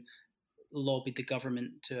position lobbied the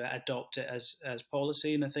government to adopt it as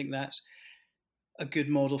policy. And I think that's a good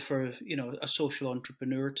model for a social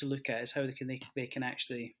entrepreneur to look at, is how they can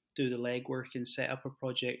actually do the legwork and set up a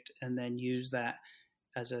project and then use that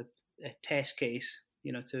as a test case,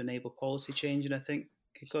 to enable policy change. And I think,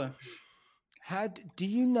 go on. How do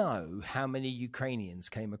you know how many Ukrainians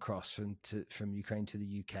came across from Ukraine to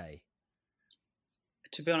the UK?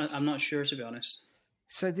 To be honest, I'm not sure. To be honest,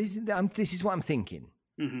 so this is what I'm thinking,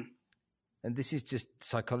 mm-hmm. and this is just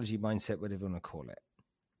psychology, mindset, whatever you want to call it.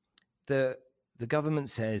 The government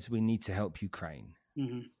says we need to help Ukraine.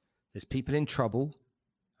 Mm-hmm. There's people in trouble.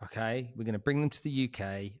 Okay, we're going to bring them to the UK.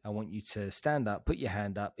 I want you to stand up, put your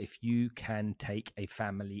hand up if you can take a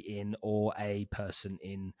family in or a person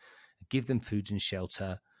in, give them food and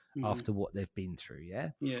shelter after what they've been through. Yeah.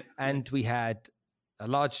 Yeah. And we had a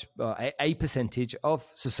large, a percentage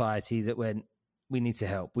of society that went, we need to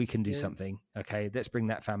help. We can do something. Okay, let's bring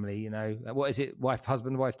that family. What is it?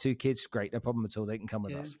 Husband, wife, 2 kids. Great, no problem at all. They can come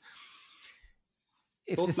with us.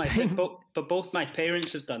 Both my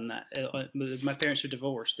parents have done that. My parents are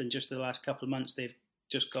divorced, and just the last couple of months, they've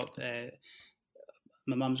just got.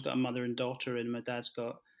 My mum's got a mother and daughter, and my dad's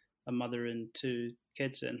got a mother and 2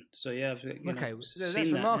 kids in. So yeah, so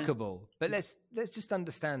that's remarkable. But let's just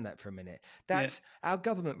understand that for a minute. That's our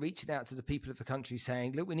government reaching out to the people of the country,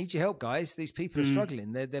 saying, "Look, we need your help, guys. These people are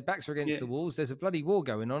struggling. Their backs are against the walls. There's a bloody war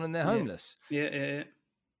going on, and they're homeless." Yeah.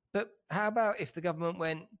 But how about if the government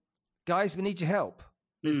went, "Guys, we need your help.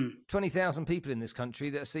 There's 20,000 people in this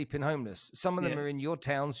country that are sleeping homeless. Some of them are in your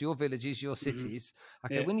towns, your villages, your cities.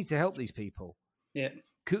 Okay, we need to help these people." Yeah.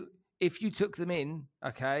 If you took them in,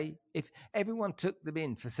 okay, if everyone took them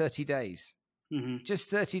in for 30 days, just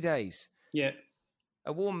 30 days. Yeah.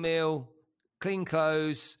 A warm meal, clean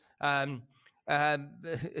clothes, a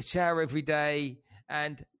shower every day,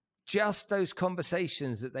 and just those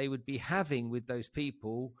conversations that they would be having with those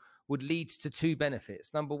people would lead to 2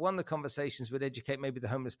 benefits. Number one, the conversations would educate maybe the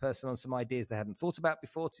homeless person on some ideas they hadn't thought about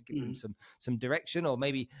before, to give them some direction, or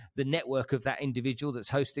maybe the network of that individual that's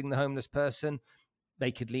hosting the homeless person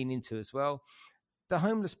they could lean into as well. the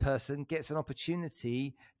homeless person gets an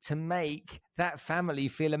opportunity to make that family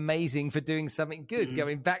feel amazing for doing something good.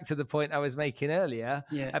 Going back to the point I was making earlier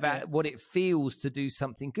about what it feels to do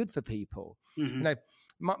something good for people. You know,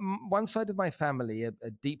 one side of my family are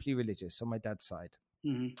deeply religious on my dad's side.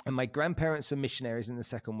 And my grandparents were missionaries in the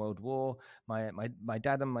Second World War. My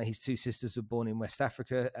dad and his two sisters were born in West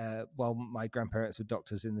Africa, while my grandparents were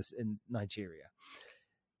doctors in Nigeria.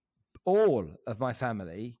 All of my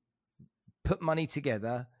family put money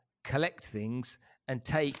together, collect things, and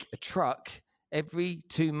take a truck every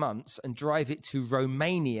 2 months and drive it to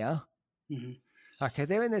Romania. Okay,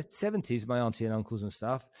 they're in their 70s, my auntie and uncles and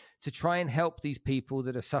stuff, to try and help these people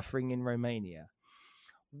that are suffering in Romania.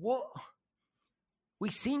 We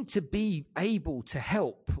seem to be able to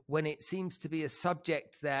help when it seems to be a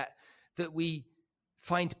subject that we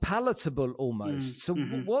find palatable almost. So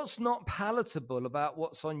what's not palatable about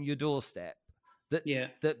what's on your doorstep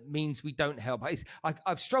that means we don't help?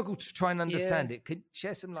 I've struggled to try and understand it. Could you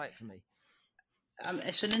share some light for me?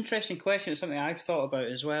 It's an interesting question. It's something I've thought about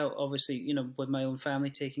as well. Obviously, you know, with my own family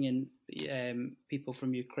taking in people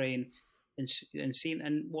from Ukraine and seeing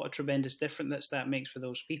and what a tremendous difference that makes for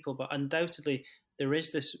those people. But undoubtedly, there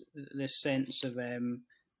is this sense of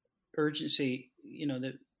urgency. You know,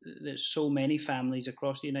 that so many families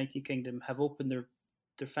across the United Kingdom have opened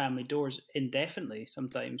their family doors indefinitely,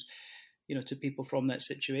 sometimes, you know, to people from that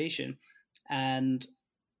situation. And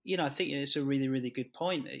you know, I think it's a really, really good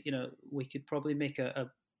point. You know, we could probably make a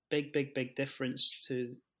big, big, big difference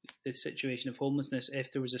to the situation of homelessness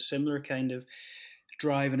if there was a similar kind of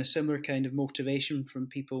drive and a similar kind of motivation from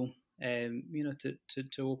people, you know,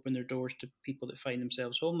 to open their doors to people that find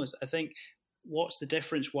themselves homeless. I think what's the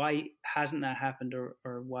difference? Why hasn't that happened, or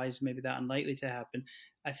why is maybe that unlikely to happen?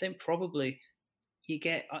 I think probably you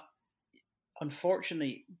get,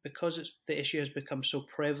 unfortunately, because the issue has become so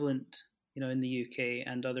prevalent, you know, in the UK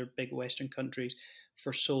and other big Western countries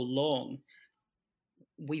for so long,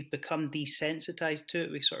 we've become desensitized to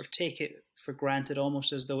it. We sort of take it for granted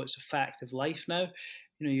almost as though it's a fact of life now.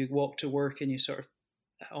 You know, you walk to work and you sort of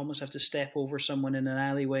almost have to step over someone in an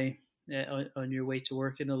alleyway on your way to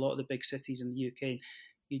work in a lot of the big cities in the UK.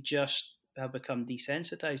 You just have become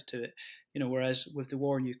desensitized to it. You know, whereas with the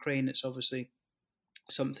war in Ukraine, it's obviously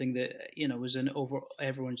something that, you know, was in over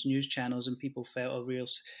everyone's news channels, and people felt a real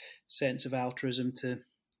sense of altruism to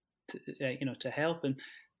you know, to help. And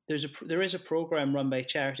there is a program run by a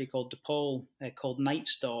charity called DePaul called Night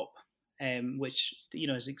Stop, which, you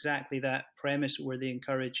know, is exactly that premise, where they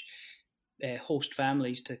encourage host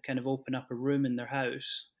families to kind of open up a room in their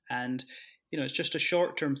house. And you know, it's just a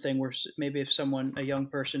short-term thing where maybe if a young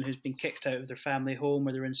person who's been kicked out of their family home,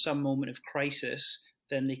 or they're in some moment of crisis,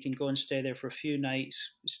 then they can go and stay there for a few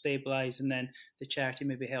nights, stabilize, and then the charity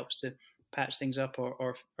maybe helps to patch things up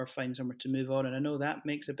or find somewhere to move on. And I know that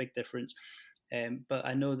makes a big difference. But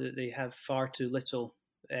I know that they have far too little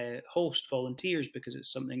host volunteers, because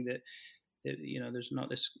it's something that you know, there's not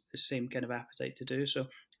the same kind of appetite to do. So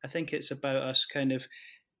I think it's about us kind of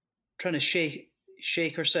trying to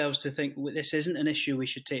shake ourselves to think this isn't an issue we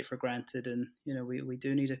should take for granted, and you know, we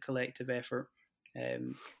do need a collective effort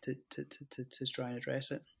to try and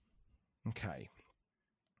address it. Okay.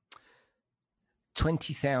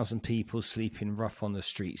 20,000 people sleeping rough on the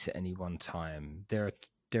streets at any one time. There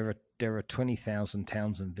are 20,000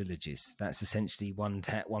 towns and villages. That's essentially one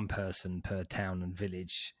person per town and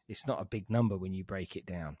village. It's not a big number when you break it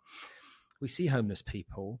down. We see homeless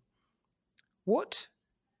people. What,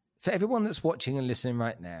 for everyone that's watching and listening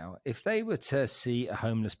right now, if they were to see a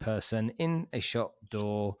homeless person in a shop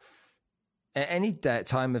door at any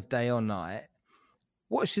time of day or night,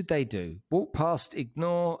 what should they do? Walk past,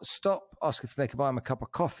 ignore, stop, ask if they can buy them a cup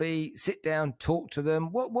of coffee, sit down, talk to them?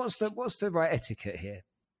 What's the right etiquette here?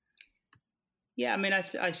 Yeah, I mean,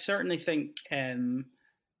 I certainly think,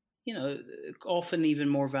 you know, often even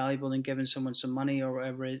more valuable than giving someone some money or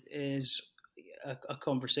whatever it is, a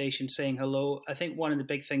conversation, saying hello. I think one of the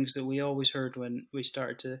big things that we always heard when we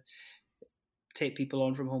started to take people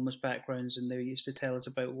on from homeless backgrounds, and they used to tell us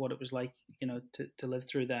about what it was like, you know, to live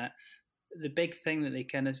through that. The big thing that they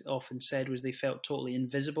kind of often said was they felt totally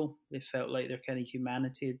invisible. They felt like their kind of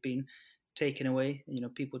humanity had been taken away. You know,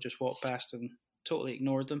 people just walked past and totally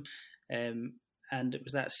ignored them. And it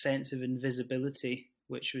was that sense of invisibility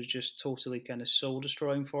which was just totally kind of soul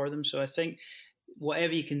destroying for them. So I think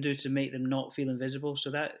whatever you can do to make them not feel invisible,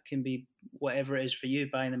 so that can be whatever it is for you,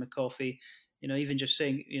 buying them a coffee, you know, even just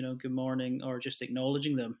saying, you know, good morning, or just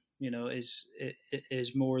acknowledging them, you know, is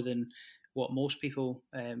more than what most people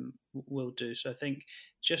will do. So I think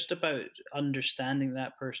just about understanding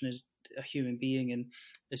that person is a human being and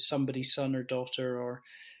is somebody's son or daughter, or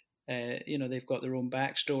they've got their own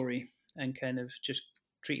backstory, and kind of just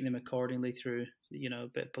treating them accordingly through, a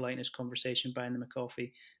bit of politeness, conversation, buying them a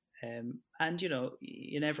coffee. And,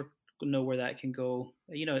 you never know where that can go.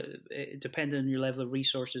 Depending on your level of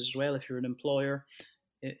resources as well. If you're an employer,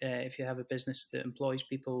 if you have a business that employs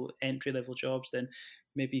people, entry-level jobs, then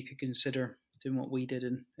maybe you could consider doing what we did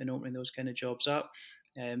in opening those kind of jobs up.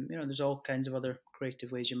 There's all kinds of other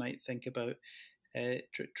creative ways you might think about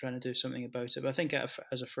trying to do something about it. But I think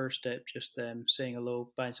as a first step, just saying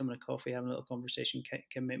hello, buying someone a coffee, having a little conversation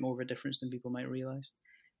can make more of a difference than people might realise.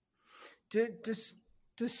 Does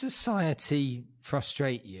society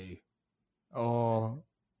frustrate you, or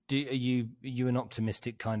are you an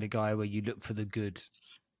optimistic kind of guy where you look for the good?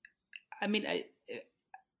 I mean,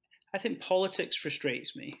 I think politics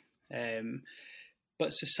frustrates me,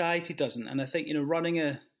 but society doesn't. And I think, running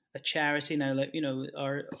a charity now, like,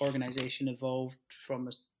 our organisation evolved from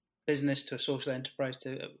a business to a social enterprise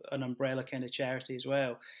to an umbrella kind of charity as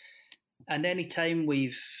well. And any time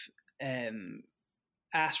we've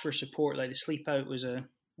asked for support, like the Sleep Out was an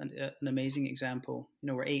amazing example.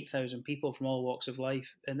 We're 8,000 people from all walks of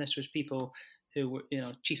life, and this was people who were,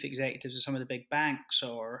 chief executives of some of the big banks,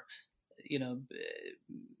 or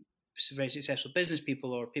very successful business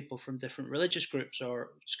people, or people from different religious groups, or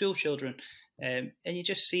school children, and you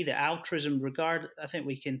just see the altruism. I think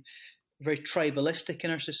we can very tribalistic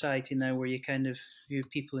in our society now, where you kind of view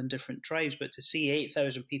people in different tribes, but to see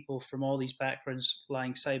 8,000 people from all these backgrounds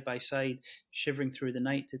lying side by side, shivering through the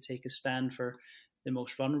night to take a stand for the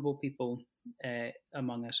most vulnerable people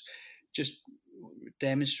among us, just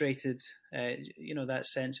demonstrated, that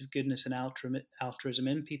sense of goodness and altruism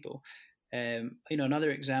in people.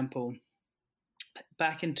 Another example,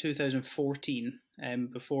 back in 2014,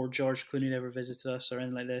 before George Clooney ever visited us or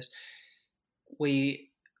anything like this, we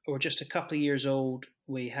were just a couple of years old.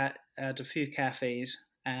 We had a few cafes,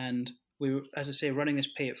 and we were, as I say, running this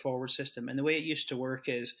pay it forward system. And the way it used to work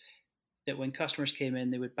is that when customers came in,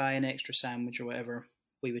 they would buy an extra sandwich or whatever.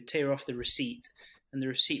 We would tear off the receipt, and the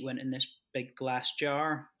receipt went in this big glass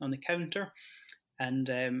jar on the counter.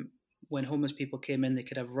 And when homeless people came in, they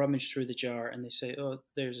could have rummaged through the jar, and they say, "Oh,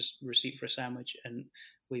 there's a receipt for a sandwich," and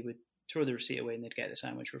we would throw the receipt away, and they'd get the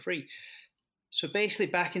sandwich for free. So basically,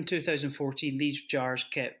 back in 2014, these jars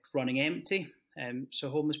kept running empty. So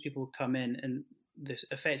homeless people would come in, and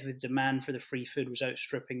effectively the demand for the free food was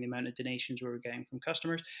outstripping the amount of donations we were getting from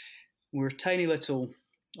customers. We were a tiny little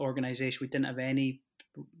organisation. We didn't have any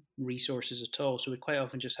resources at all, so we quite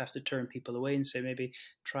often just have to turn people away and say, maybe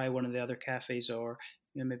try one of the other cafes, or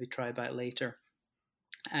maybe try back later.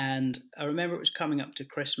 And I remember it was coming up to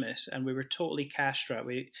Christmas, and we were totally cash-strapped.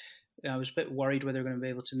 I was a bit worried whether we were going to be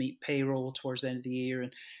able to meet payroll towards the end of the year,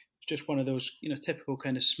 and just one of those, typical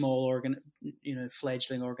kind of small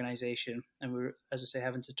fledgling organisation, and we were, as I say,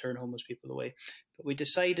 having to turn homeless people away. But we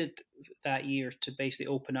decided that year to basically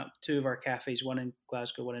open up two of our cafes, one in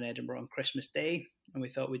Glasgow, one in Edinburgh, on Christmas Day, and we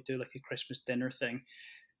thought we'd do like a Christmas dinner thing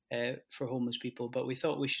for homeless people. But we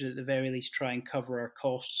thought we should at the very least try and cover our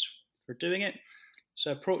costs for doing it.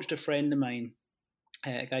 So I approached a friend of mine,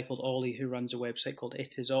 a guy called Ollie, who runs a website called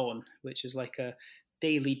It Is On, which is like a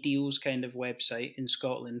daily deals kind of website in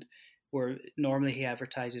Scotland, where normally he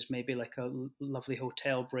advertises maybe like a lovely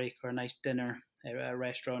hotel break or a nice dinner at a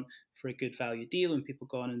restaurant for a good value deal, and people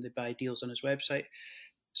go on and they buy deals on his website.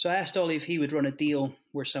 So I asked Ollie if he would run a deal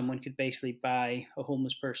where someone could basically buy a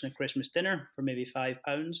homeless person a Christmas dinner for maybe £5.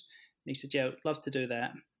 And he said, yeah, I'd love to do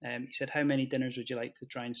that. He said, how many dinners would you like to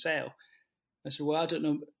try and sell? I said, well, I don't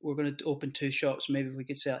know. We're going to open two shops. Maybe if we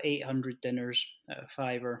could sell 800 dinners at a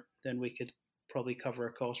fiver, then we could probably cover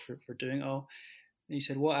our costs for doing it all. And he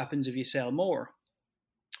said, what happens if you sell more?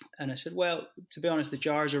 And I said, well, to be honest, the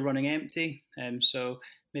jars are running empty. So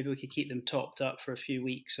maybe we could keep them topped up for a few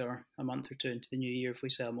weeks or a month or two into the new year if we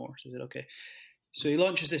sell more. So I said, okay. So he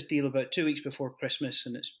launches this deal about 2 weeks before Christmas,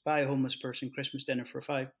 and it's buy a homeless person Christmas dinner for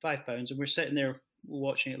 £5. And we're sitting there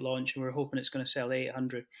watching it launch, and we're hoping it's going to sell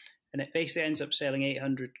 800. And it basically ends up selling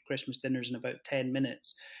 800 Christmas dinners in about 10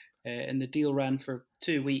 minutes. And the deal ran for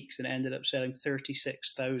 2 weeks, and it ended up selling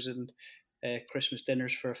 36,000 Christmas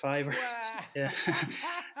dinners for a fiver. Wow. Yeah.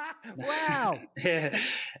 Wow. Yeah.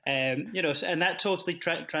 And that totally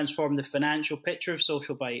transformed the financial picture of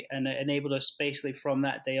Social Bite, and it enabled us basically from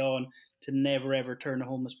that day on to never ever turn a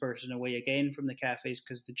homeless person away again from the cafes,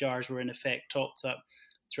 because the jars were in effect topped up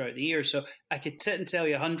throughout the year. So I could sit and tell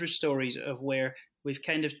you 100 stories of where we've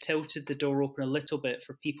kind of tilted the door open a little bit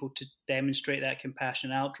for people to demonstrate that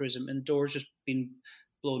compassion and altruism, and the door's just been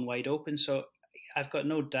blown wide open. So I've got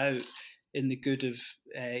no doubt in the good of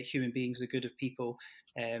human beings, the good of people,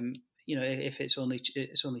 if it's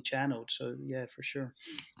only channeled. So yeah, for sure.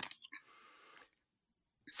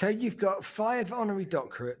 So you've got 5 honorary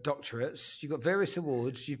doctorates, you've got various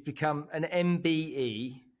awards, you've become an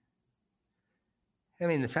MBE. I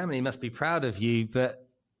mean, the family must be proud of you, but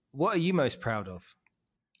what are you most proud of?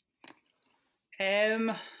 I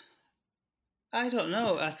don't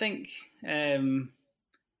know. I think I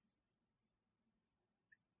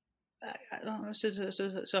don't know.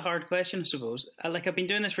 It's a hard question, I suppose. I've been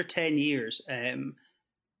doing this for 10 years. I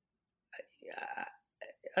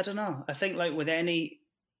don't know. I think like with any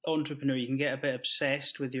entrepreneur, you can get a bit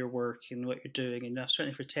obsessed with your work and what you're doing. And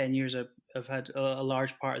certainly for 10 years, I've had a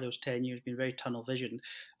large part of those 10 years been very tunnel vision.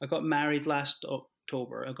 I got married last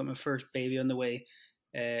October. I got my first baby on the way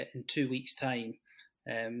in 2 weeks' time.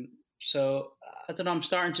 So I don't know. I'm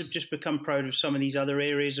starting to just become proud of some of these other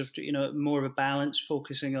areas of more of a balance,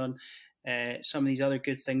 focusing on some of these other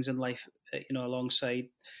good things in life. Alongside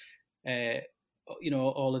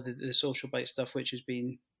all of the social bite stuff, which has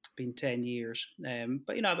been 10 years.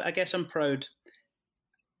 But I guess I'm proud.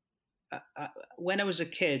 When I was a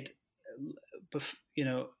kid,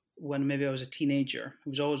 when maybe I was a teenager,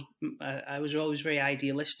 I was always very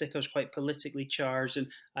idealistic. I was quite politically charged, and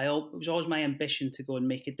it was always my ambition to go and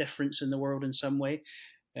make a difference in the world in some way.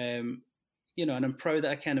 And I'm proud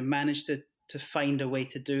that I kind of managed to find a way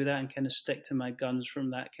to do that and kind of stick to my guns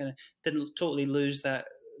from that. Kind of didn't totally lose that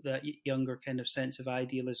younger kind of sense of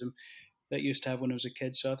idealism that I used to have when I was a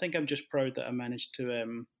kid. So I think I'm just proud that I managed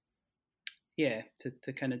to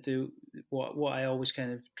kind of do what I always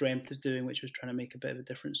kind of dreamt of doing, which was trying to make a bit of a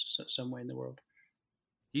difference somewhere in the world.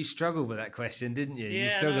 You struggled with that question, didn't you? Yeah, you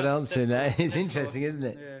struggled answering that. It's interesting, isn't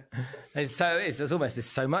it? Yeah. There's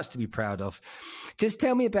so much to be proud of. Just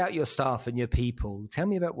tell me about your staff and your people. Tell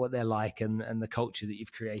me about what they're like and the culture that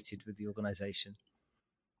you've created with the organisation.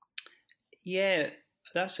 Yeah,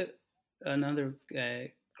 that's another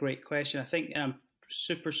great question. I think I'm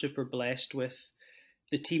super, super blessed with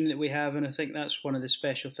the team that we have, and I think that's one of the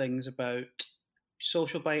special things about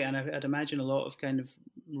Social Bite, and I'd imagine a lot of kind of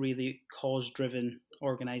really cause-driven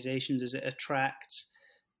organisations, is it attracts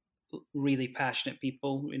really passionate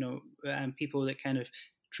people, and people that kind of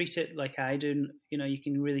treat it like I do. You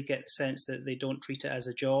can really get the sense that they don't treat it as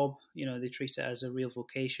a job. They treat it as a real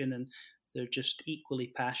vocation, and they're just equally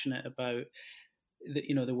passionate about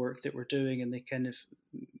the work that we're doing, and they kind of,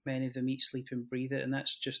 many of them eat, sleep, and breathe it, and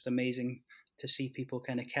that's just amazing to see people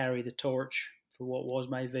kind of carry the torch for what was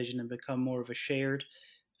my vision and become more of a shared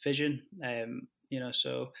vision.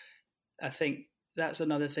 So I think that's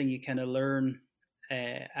another thing you kind of learn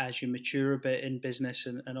as you mature a bit in business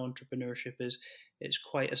and entrepreneurship, is it's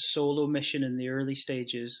quite a solo mission in the early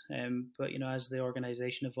stages. But as the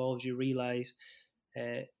organization evolves, you realize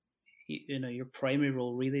your primary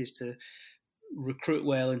role really is to recruit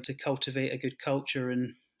well and to cultivate a good culture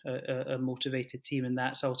and a motivated team, and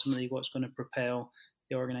that's ultimately what's going to propel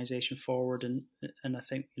the organization forward. And I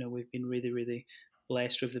think we've been really, really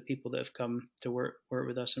blessed with the people that have come to work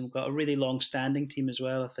with us, and we've got a really long-standing team as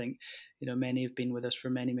well. I think many have been with us for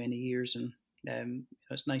many, many years, and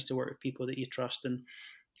it's nice to work with people that you trust and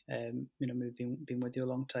we've been with you a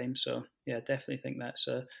long time. So yeah, I definitely think that's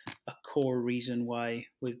a core reason why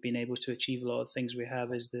we've been able to achieve a lot of things we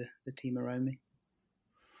have, is the team around me.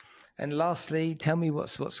 And lastly, tell me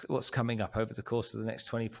what's coming up over the course of the next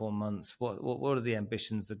 24 months. What are the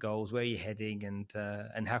ambitions, the goals? Where are you heading,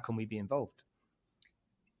 and how can we be involved?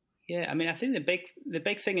 Yeah, I mean, I think the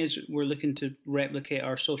big thing is we're looking to replicate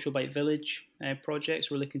our Social Bite Village projects.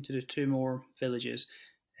 We're looking to do 2 more villages,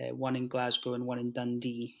 one in Glasgow and one in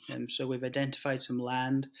Dundee. So we've identified some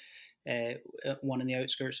land, one in the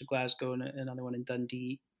outskirts of Glasgow and another one in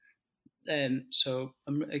Dundee. So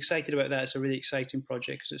I'm excited about that. It's a really exciting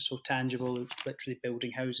project because it's so tangible, literally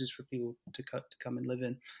building houses for people to come and live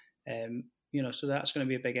in. So that's going to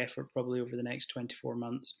be a big effort probably over the next 24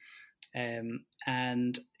 months. And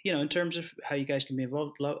in terms of how you guys can be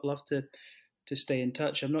involved, love to stay in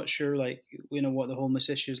touch. I'm not sure what the homeless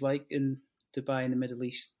issue is like in Dubai and the Middle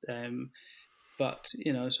East, but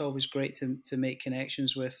it's always great to make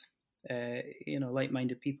connections with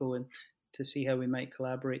like-minded people, and to see how we might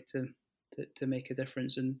collaborate to make a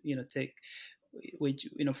difference. And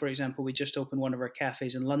for example, we just opened one of our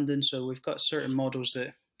cafes in London, so we've got certain models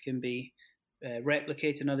that can be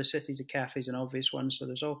replicate in other cities. The cafes an obvious one, so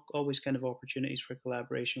there's always kind of opportunities for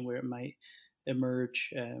collaboration where it might emerge.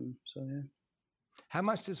 So yeah. How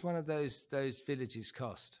much does one of those villages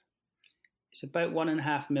cost? It's about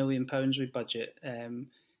 £1.5 million we budget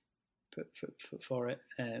for it.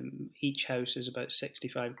 Each house is about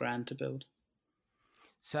 65 grand to build.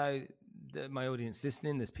 So my audience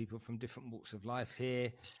listening, there's people from different walks of life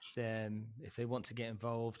here. If they want to get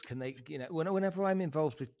involved, can they, whenever I'm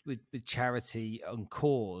involved with charity and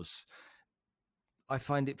cause, I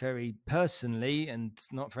find it very personally, and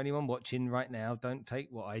not for anyone watching right now, don't take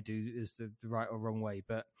what I do as the right or wrong way,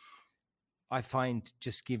 but I find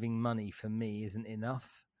just giving money for me isn't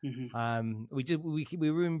enough. Mm-hmm.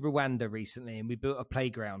 We were in Rwanda recently, and we built a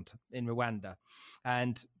playground in Rwanda,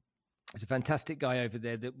 and there's a fantastic guy over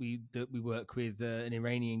there that we work with, an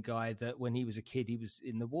Iranian guy that when he was a kid, he was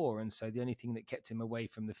in the war. And so the only thing that kept him away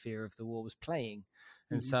from the fear of the war was playing.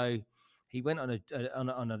 And so he went on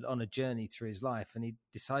a journey through his life, and he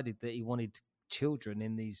decided that he wanted children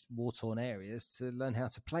in these war-torn areas to learn how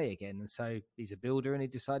to play again. And so he's a builder, and he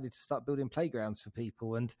decided to start building playgrounds for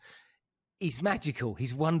people. And he's magical.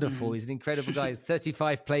 He's wonderful. Mm-hmm. He's an incredible guy.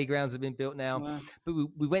 35 playgrounds have been built now. Wow. But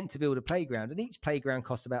we went to build a playground, and each playground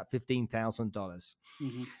cost about $15,000.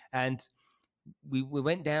 Mm-hmm. And we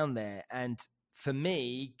went down there, and for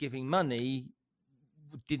me, giving money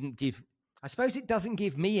didn't give... I suppose it doesn't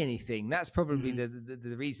give me anything. That's probably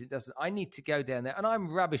the reason it doesn't. I need to go down there, and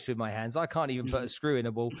I'm rubbish with my hands. I can't even put a screw in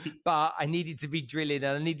a wall, but I needed to be drilling,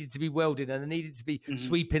 and I needed to be welding, and I needed to be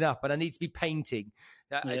sweeping up, and I need to be painting.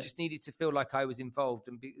 I just needed to feel like I was involved.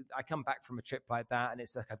 And I come back from a trip like that, and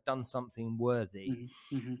it's like I've done something worthy.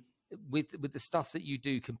 With the stuff that you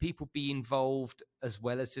do, can people be involved as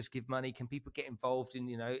well as just give money? Can people get involved in,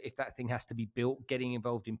 if that thing has to be built, getting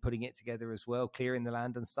involved in putting it together as well, clearing the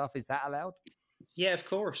land and stuff? Is that allowed? Yeah, of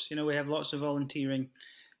course. We have lots of volunteering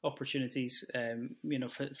opportunities.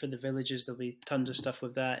 For the villages, there'll be tons of stuff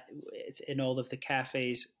with that. In all of the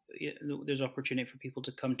cafes, there's opportunity for people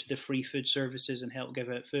to come to the free food services and help give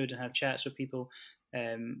out food and have chats with people.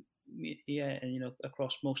 And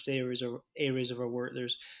across most areas of our work,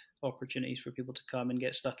 there's opportunities for people to come and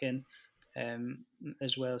get stuck in,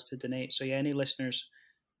 as well as to donate. So any listeners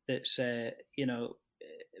that's in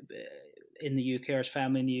the UK or his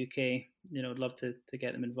family in the UK, I'd love to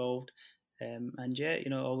get them involved.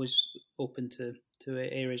 Always open to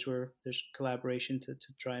areas where there's collaboration to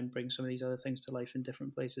try and bring some of these other things to life in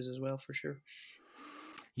different places as well, for sure.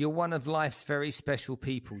 You're one of life's very special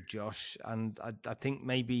people, Josh, and I think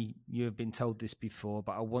maybe you have been told this before,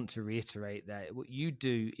 but I want to reiterate that what you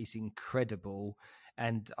do is incredible,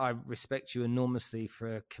 and I respect you enormously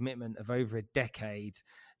for a commitment of over a decade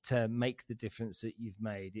to make the difference that you've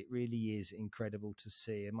made. It really is incredible to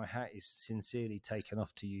see, and my hat is sincerely taken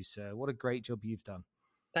off to you, sir. What a great job you've done.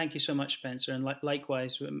 Thank you so much, Spencer, and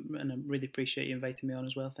likewise, and I really appreciate you inviting me on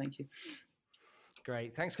as well. Thank you.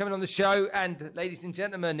 Great. Thanks for coming on the show. And ladies and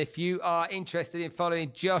gentlemen, if you are interested in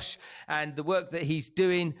following Josh and the work that he's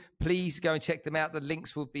doing, please go and check them out. The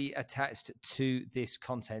links will be attached to this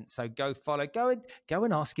content. So go follow, go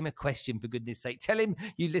and ask him a question, for goodness sake. Tell him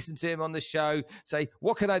you listened to him on the show. Say,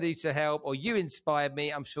 what can I do to help? Or you inspired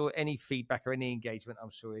me. I'm sure any feedback or any engagement,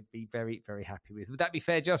 I'm sure he'd be very, very happy with. Would that be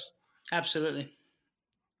fair, Josh? Absolutely.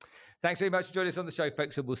 Thanks very much for joining us on the show,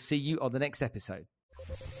 folks. And we'll see you on the next episode.